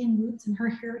her Indian roots and her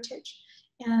heritage.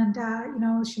 And,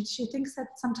 she thinks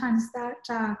that sometimes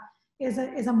that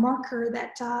is a marker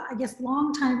that I guess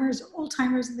long timers, old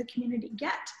timers in the community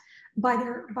get by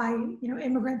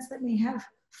immigrants that may have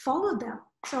followed them.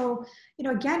 So,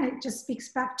 again, it just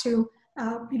speaks back to,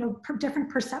 different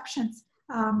perceptions.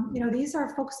 These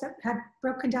are folks that had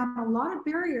broken down a lot of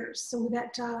barriers so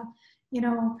that,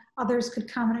 others could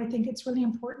come. And I think it's really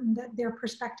important that their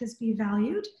perspectives be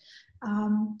valued.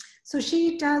 So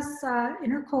she does, in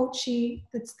her quote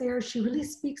that's there, she really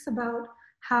speaks about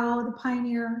how the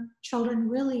pioneer children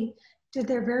really did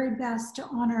their very best to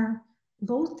honor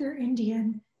both their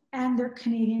Indian and their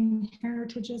Canadian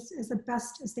heritages as the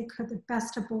best as they could, the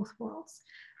best of both worlds.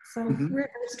 So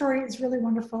her story is really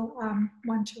wonderful,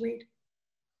 one to read.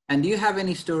 And do you have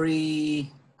any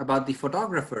story about the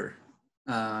photographer?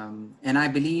 And I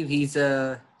believe he's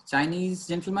a Chinese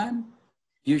gentleman,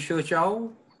 Yu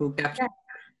Chao, who captured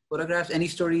photographs. Any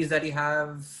stories that you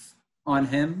have on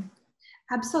him?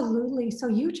 Absolutely. So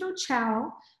Yu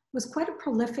Chao was quite a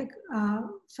prolific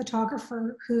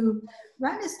photographer who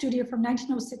ran a studio from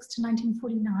 1906 to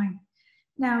 1949.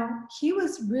 Now, he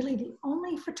was really the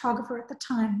only photographer at the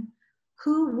time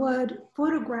who would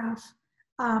photograph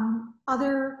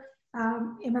other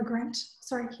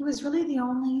he was really the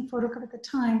only photographer at the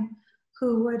time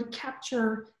who would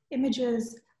capture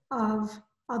images of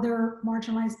other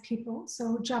marginalized people.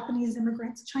 So Japanese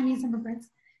immigrants, Chinese immigrants,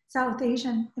 South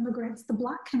Asian immigrants, the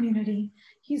Black community.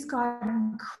 He's got an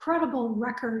incredible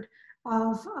record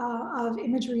of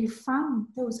imagery from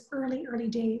those early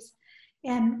days.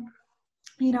 And,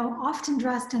 often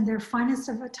dressed in their finest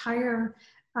of attire,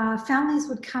 families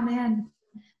would come in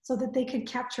so that they could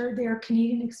capture their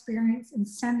Canadian experience and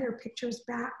send their pictures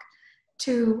back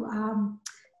to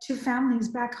families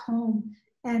back home.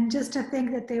 And just to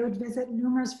think that they would visit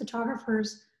numerous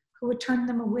photographers who would turn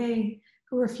them away,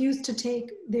 who refused to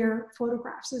take their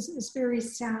photographs is very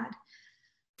sad.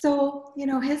 So,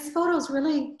 his photos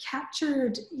really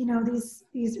captured,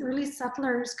 these early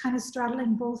settlers kind of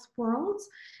straddling both worlds.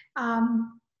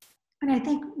 And I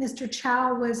think Mr.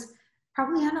 Chow was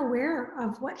probably unaware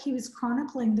of what he was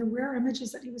chronicling, the rare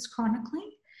images that he was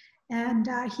chronicling. And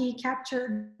he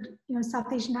captured,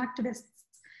 South Asian activists,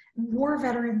 war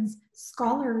veterans,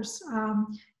 scholars,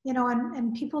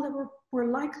 and people that were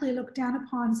likely looked down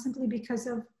upon simply because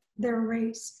of their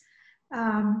race.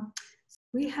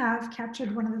 We have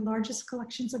captured one of the largest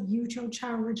collections of Yu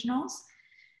Chao originals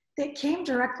that came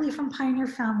directly from pioneer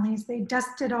families. They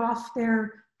dusted off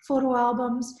their photo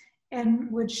albums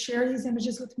and would share these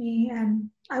images with me. And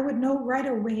I would know right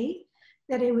away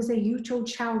that it was a Yu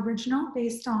Chao original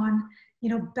based on,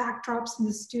 backdrops in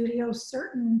the studio,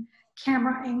 certain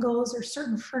camera angles or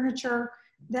certain furniture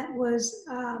that was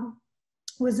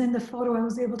in the photo. I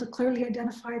was able to clearly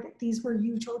identify that these were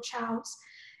Yu Chao's.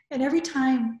 And every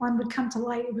time one would come to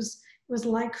light, it was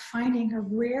like finding a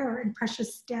rare and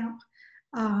precious stamp.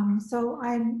 So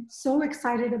I'm so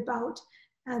excited about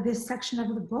this section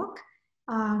of the book.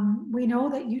 We know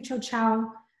that Yu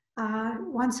Chao,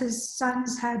 once his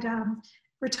sons had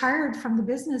retired from the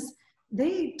business,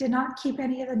 they did not keep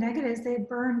any of the negatives. They had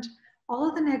burned all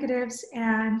of the negatives.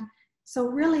 And so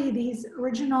really these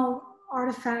original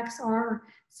artifacts are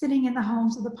sitting in the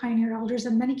homes of the pioneer elders.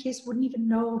 In many cases wouldn't even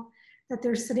know that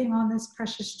they're sitting on this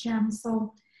precious gem.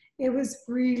 So it was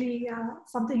really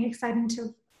something exciting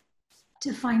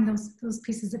to find those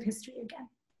pieces of history again.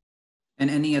 And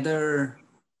any other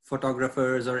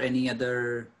photographers or any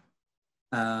other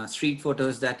street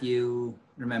photos that you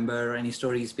remember, or any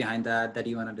stories behind that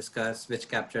you want to discuss, which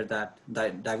captured that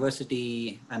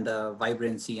diversity and the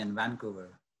vibrancy in Vancouver?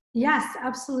 Yes,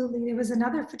 absolutely. There was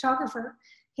another photographer.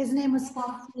 His name was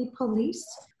Fonzie Police,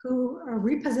 who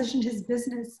repositioned his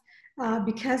business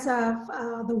because of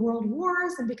the world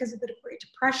wars and because of the Great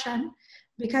Depression,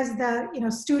 because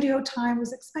the studio time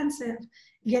was expensive,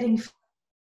 getting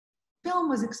film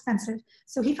was expensive.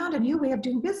 So he found a new way of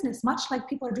doing business, much like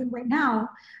people are doing right now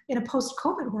in a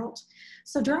post-COVID world.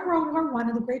 So during World War I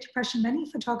and the Great Depression, many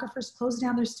photographers closed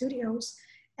down their studios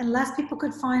and less people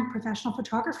could find professional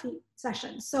photography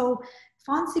sessions. So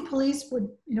Fonzie Police would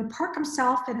park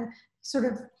himself in a sort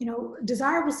of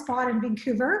desirable spot in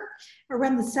Vancouver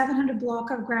around the 700 block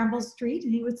of Granville Street,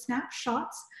 and he would snap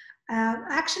shots,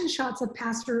 action shots of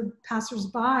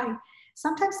passers-by,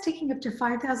 sometimes taking up to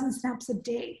 5,000 snaps a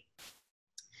day.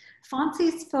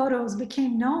 Fonzie's photos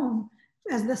became known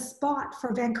as the spot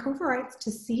for Vancouverites to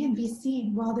see and be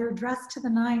seen while they're dressed to the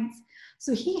nines.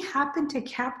 So he happened to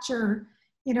capture,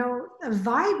 a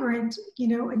vibrant,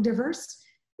 and diverse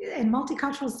and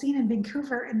multicultural scene in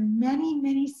Vancouver, and many,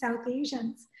 many South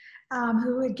Asians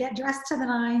who would get dressed to the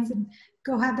nines and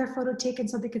go have their photo taken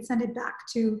so they could send it back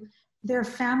to their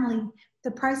family.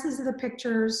 The prices of the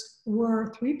pictures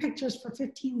were 3 pictures for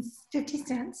 50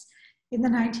 cents in the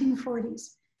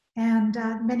 1940s. And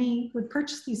many would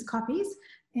purchase these copies,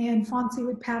 and Fonzie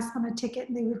would pass on a ticket,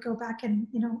 and they would go back and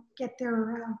get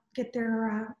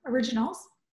their originals.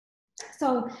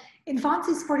 So in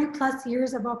Fonzie's 40+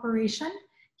 years of operation,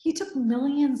 he took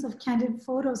millions of candid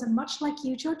photos, and much like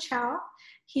Yu Cho Chow,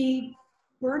 he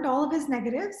burned all of his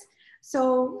negatives.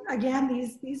 So again,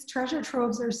 these treasure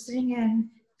troves are sitting in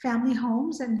family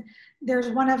homes, and there's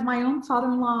one of my own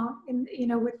father-in-law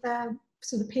with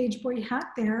the page boy hat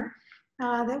there.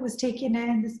 That was taken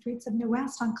in the streets of New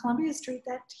West on Columbia Street,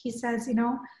 that he says,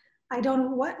 I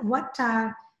don't know what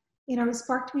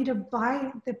sparked me to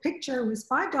buy the picture. It was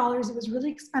 $5. It was really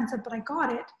expensive, but I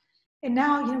got it. And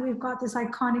now, we've got this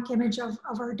iconic image of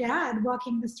our dad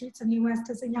walking the streets of New West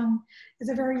as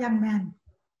a very young man.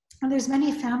 And there's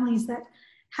many families that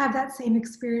have that same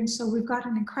experience. So we've got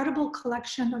an incredible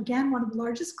collection, again, one of the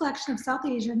largest collection of South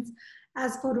Asians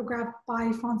as photographed by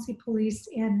Fonzie Police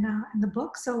in the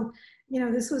book. So,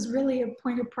 this was really a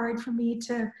point of pride for me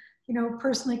to,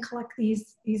 personally collect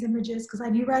these images, because I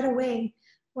knew right away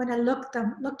when I looked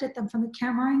at them from the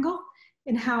camera angle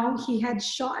and how he had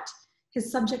shot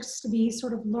his subjects to be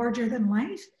sort of larger than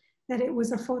life, that it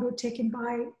was a photo taken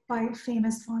by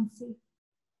famous Fonzie.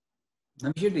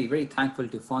 We should be very thankful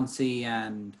to Fonzie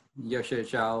and Yosha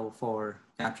Chow for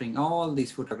capturing all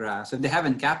these photographs. If they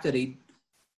haven't captured it,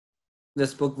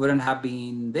 this book wouldn't have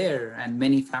been there, and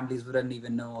many families wouldn't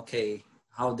even know,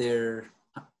 how the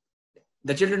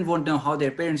children won't know how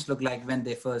their parents look like when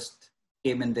they first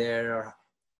came in there, or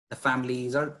the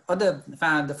families, or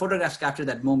the photographs captured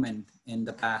that moment in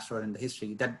the past or in the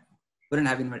history. That wouldn't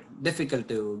have been very difficult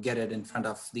to get it in front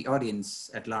of the audience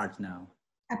at large now.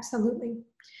 Absolutely.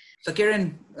 So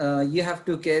Karen, you have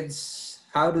 2 kids.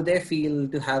 How do they feel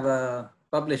to have a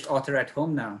published author at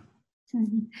home now?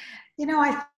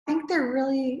 I think they're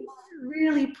really,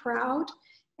 really proud,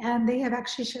 and they have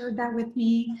actually shared that with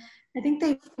me. I think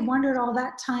they wondered all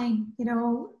that time,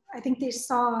 I think they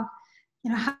saw,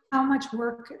 how much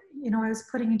work, I was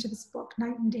putting into this book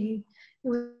night and day. It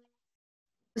was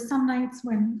some nights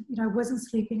when, I wasn't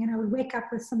sleeping, and I would wake up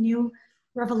with some new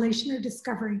revelation or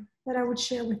discovery that I would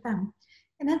share with them.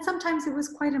 And then sometimes it was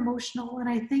quite emotional. And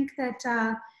I think that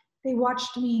they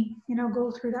watched me,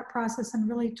 go through that process and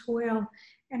really toil.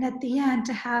 And at the end,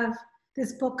 to have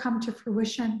this book come to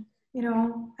fruition,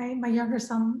 my younger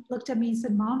son looked at me and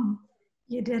said, "Mom,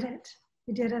 you did it.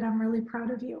 You did it. I'm really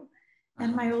proud of you."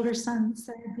 And my older son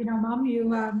said, "Mom,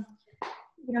 you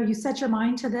set your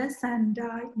mind to this, and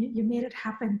you made it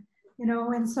happen."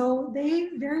 And so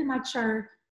they very much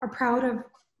are proud of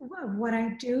what I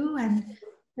do and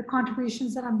the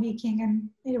contributions that I'm making. And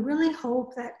I really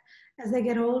hope that as they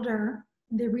get older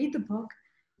and they read the book,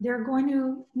 they're going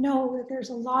to know that there's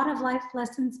a lot of life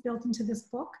lessons built into this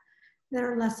book that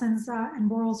are lessons and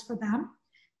morals for them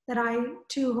that I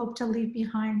too hope to leave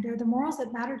behind. They're the morals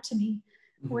that mattered to me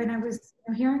when I was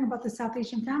hearing about the South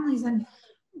Asian families. And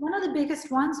one of the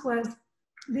biggest ones was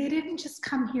they didn't just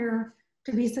come here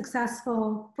to be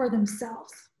successful for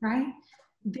themselves, right?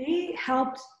 They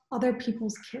helped other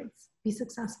people's kids be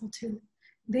successful too.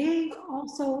 They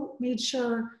also made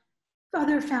sure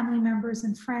other family members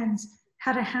and friends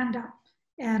had a hand up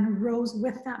and rose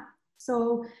with them.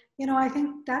 So, I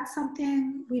think that's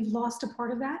something we've lost a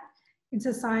part of that in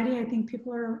society. I think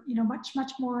people are, much,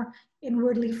 much more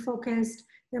inwardly focused.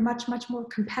 They're much, much more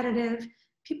competitive.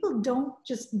 People don't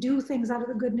just do things out of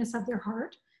the goodness of their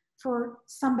heart for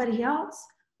somebody else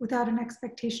without an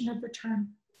expectation of return.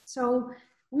 So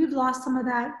we've lost some of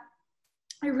that.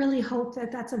 I really hope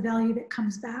that that's a value that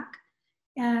comes back.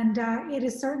 And it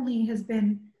is certainly has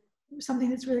been something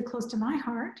that's really close to my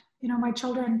heart. My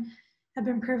children have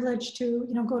been privileged to,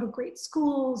 go to great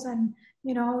schools and,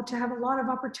 to have a lot of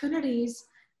opportunities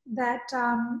that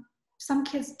some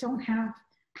kids don't have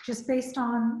just based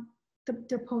on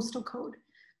their postal code.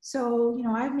 So,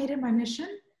 I've made it my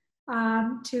mission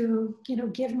to,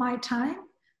 give my time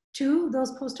to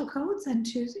those postal codes and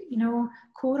to,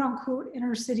 quote unquote,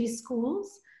 inner city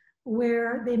schools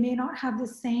where they may not have the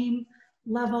same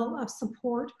level of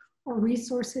support or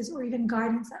resources or even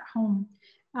guidance at home.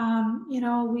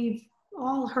 We've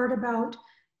all heard about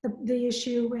the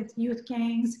issue with youth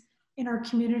gangs in our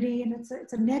community, and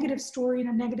it's a negative story and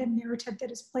a negative narrative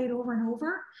that is played over and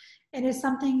over. and is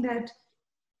something that,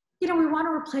 you know, we want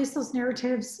to replace those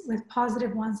narratives with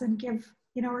positive ones and give,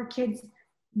 you know, our kids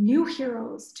new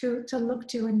heroes to look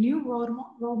to and new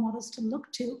role models to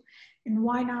look to. And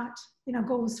why not, you know,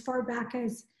 go as far back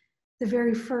as the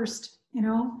very first, you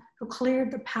know, who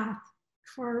cleared the path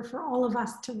for all of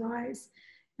us to rise.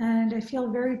 And I feel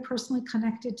very personally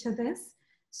connected to this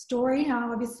story,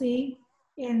 obviously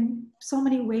in so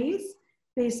many ways,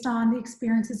 based on the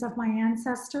experiences of my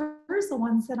ancestors, the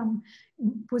ones that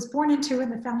was born into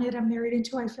and the family that I'm married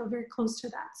into. I feel very close to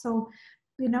that. So,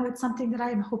 you know, it's something that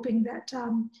I'm hoping that,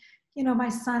 you know, my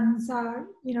sons,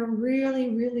 you know,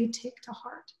 really, really take to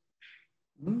heart.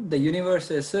 The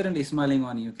universe is certainly smiling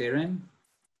on you, Karen.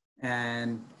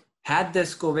 And had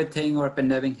this COVID thing or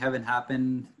pandemic haven't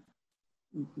happened,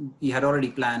 you had already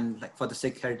planned like for the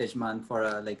Sikh Heritage Month for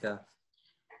a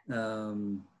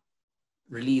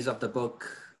release of the book,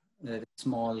 a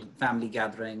small family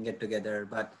gathering, get together,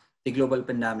 but the global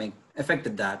pandemic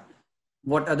affected that.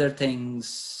 What other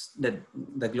things that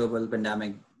the global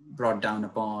pandemic brought down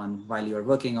upon while you were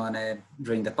working on it,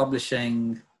 during the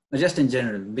publishing, or just in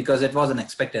general, because it wasn't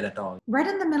expected at all? Right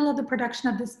in the middle of the production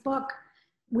of this book,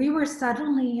 we were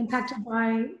suddenly impacted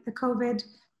by the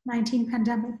COVID-19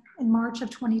 pandemic in March of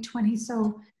 2020.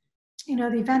 So, you know,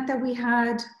 the event that we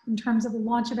had in terms of the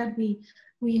launch event,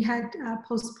 we had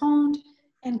postponed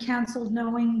and canceled,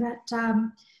 knowing that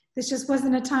this just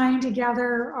wasn't a time to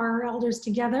gather our elders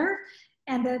together,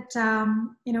 and that,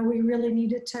 you know, we really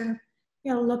needed to,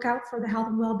 you know, look out for the health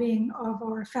and well-being of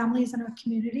our families and our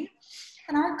community.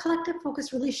 And our collective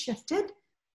focus really shifted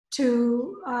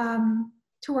to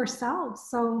ourselves.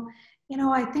 So, you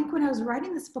know, I think when I was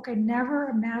writing this book, I never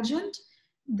imagined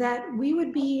that we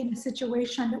would be in a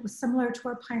situation that was similar to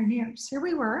our pioneers. Here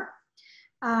we were.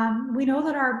 We know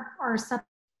that our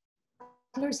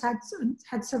settlers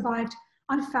had survived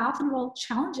unfathomable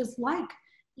challenges like,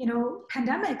 you know,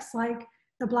 pandemics like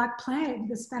the Black Plague,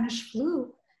 the Spanish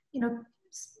flu, you know,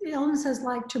 illnesses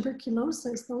like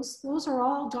tuberculosis. Those are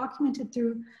all documented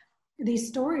through these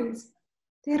stories.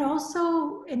 They had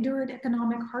also endured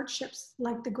economic hardships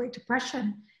like the Great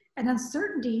Depression and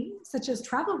uncertainty such as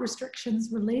travel restrictions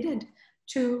related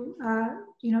to,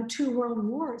 you know, 2 world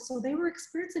wars. So they were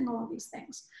experiencing all of these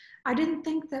things. I didn't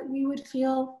think that we would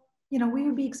feel, you know, we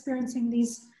would be experiencing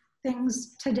these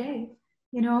things today.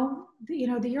 You know,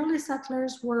 the early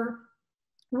settlers were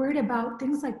worried about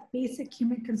things like basic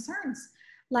human concerns,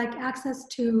 like access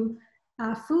to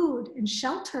food and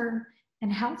shelter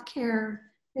and healthcare.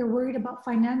 They're worried about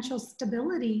financial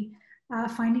stability,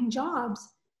 finding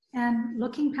jobs, and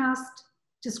looking past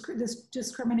this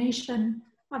discrimination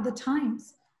of the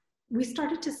times. We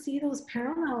started to see those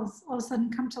parallels all of a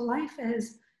sudden come to life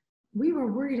as we were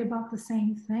worried about the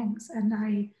same things. And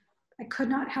I could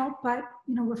not help but,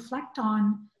 you know, reflect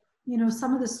on, you know,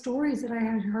 some of the stories that I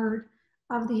had heard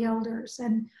of the elders.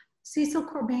 And Cecil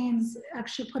Corbain's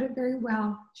actually put it very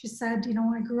well. She said, you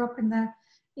know, I grew up in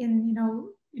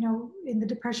the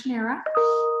Depression era,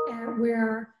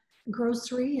 where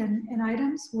grocery and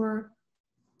items were,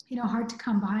 you know, hard to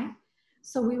come by.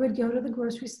 So we would go to the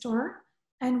grocery store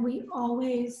and we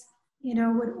always, you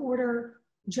know, would order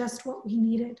just what we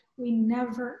needed. We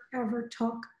never, ever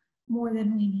took more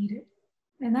than we needed.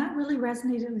 And that really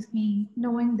resonated with me,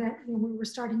 knowing that, you know, we were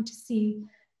starting to see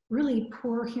really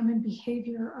poor human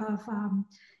behavior of,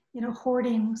 you know,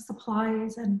 hoarding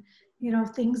supplies and, you know,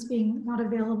 things being not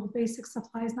available, basic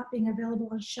supplies not being available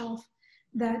on shelf,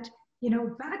 that, you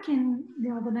know, back in, you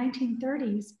know, the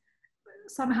 1930s,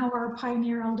 somehow our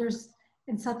pioneer elders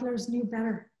and settlers knew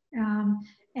better,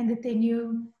 and that they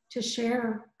knew to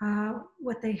share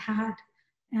what they had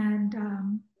and,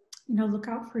 you know, look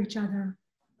out for each other,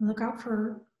 look out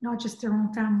for not just their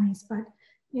own families, but,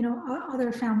 you know,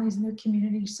 other families in their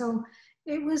community. So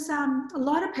it was a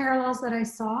lot of parallels that I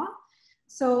saw.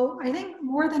 So I think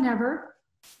more than ever,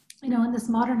 you know, in this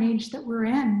modern age that we're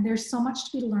in, there's so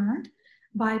much to be learned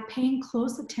by paying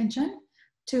close attention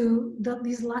to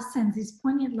these lessons, these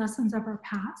poignant lessons of our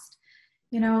past.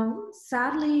 You know,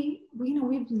 sadly,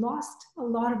 we've lost a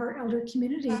lot of our elder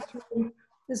community through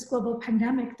this global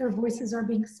pandemic. Their voices are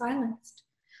being silenced.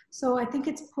 So I think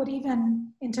it's put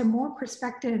even into more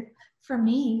perspective for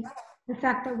me, the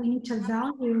fact that we need to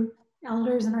value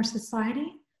elders in our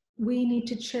society. We need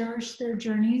to cherish their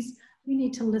journeys. We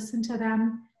need to listen to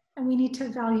them, and we need to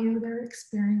value their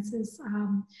experiences.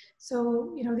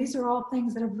 So, you know, these are all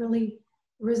things that have really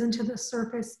risen to the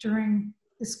surface during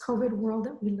this COVID world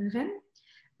that we live in.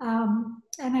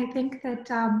 And I think that,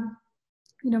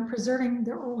 you know, preserving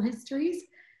their oral histories,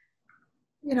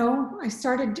 you know, I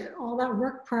started all that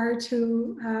work prior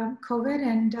to COVID,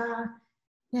 and,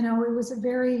 you know, it was a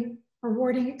very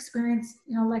rewarding experience,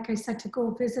 you know, like I said, to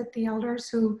go visit the elders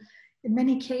who, in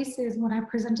many cases, when I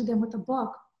presented them with the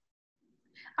book,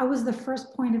 I was the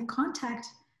first point of contact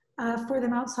for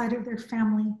them outside of their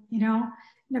family, you know.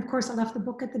 And of course, I left the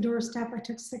book at the doorstep. I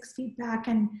took 6 feet back,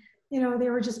 and, you know, they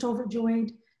were just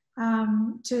overjoyed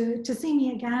to see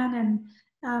me again.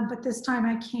 And but this time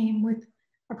I came with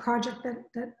a project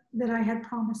that I had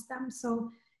promised them.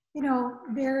 So, you know,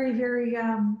 very, very,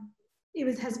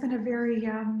 has been a very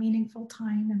meaningful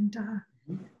time, and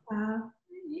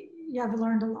yeah, I've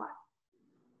learned a lot.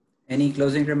 Any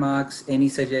closing remarks, any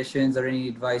suggestions, or any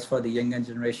advice for the younger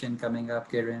generation coming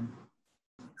up, Karen?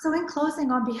 So in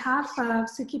closing, on behalf of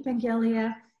Suki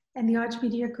Pengelia and the Oj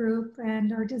Media Group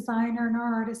and our designer and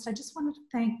our artist, I just wanted to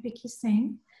thank Vicky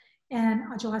Singh and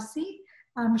Ajwasi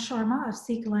Sharma of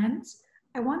Sikhlens.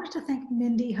 I wanted to thank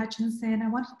Mindy Hutchinson. I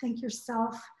want to thank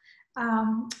yourself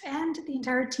and the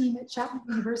entire team at Chapman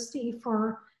University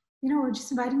for, you know,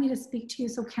 just inviting me to speak to you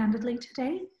so candidly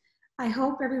today. I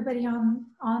hope everybody on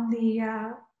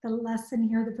the lesson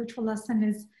here, the virtual lesson,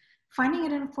 is finding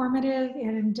it informative,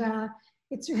 and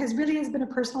it has been a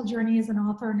personal journey as an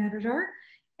author and editor.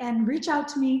 And reach out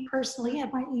to me personally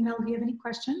at my email if you have any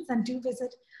questions, and do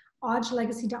visit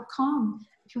ojlegacy.com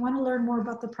if you want to learn more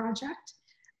about the project.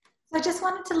 So I just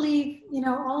wanted to leave, you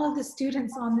know, all of the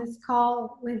students on this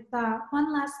call with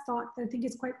one last thought that I think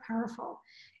is quite powerful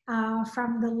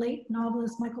from the late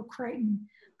novelist Michael Crichton,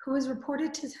 who is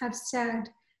reported to have said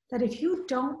that if you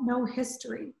don't know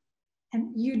history,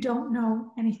 and you don't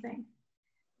know anything,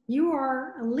 you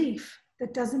are a leaf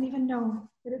that doesn't even know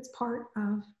that it's part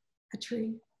of a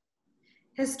tree.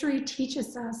 History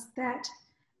teaches us that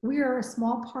we are a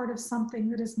small part of something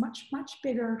that is much, much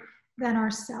bigger than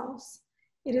ourselves.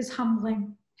 It is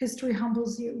humbling. History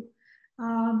humbles you.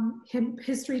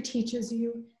 History teaches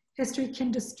you. History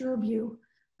can disturb you,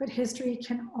 but history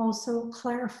can also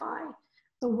clarify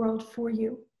the world for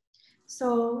you.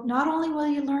 So not only will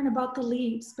you learn about the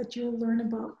leaves, but you'll learn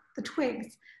about the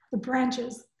twigs, the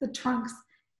branches, the trunks,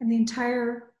 and the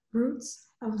entire roots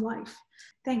of life.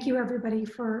 Thank you, everybody,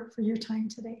 for your time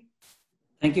today.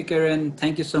 Thank you, Karen.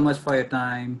 Thank you so much for your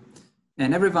time.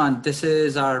 And everyone, this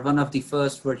is one of the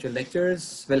first virtual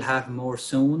lectures. We'll have more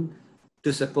soon.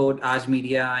 To support Oj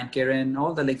Media and Karen,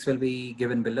 all the links will be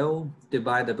given below to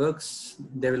buy the books.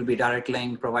 There will be direct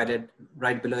link provided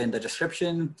right below in the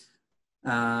description.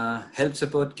 Help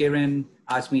support Karen,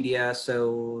 Oj Media,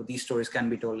 so these stories can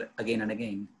be told again and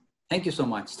again. Thank you so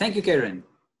much. Thank you, Karen.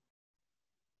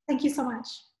 Thank you so much.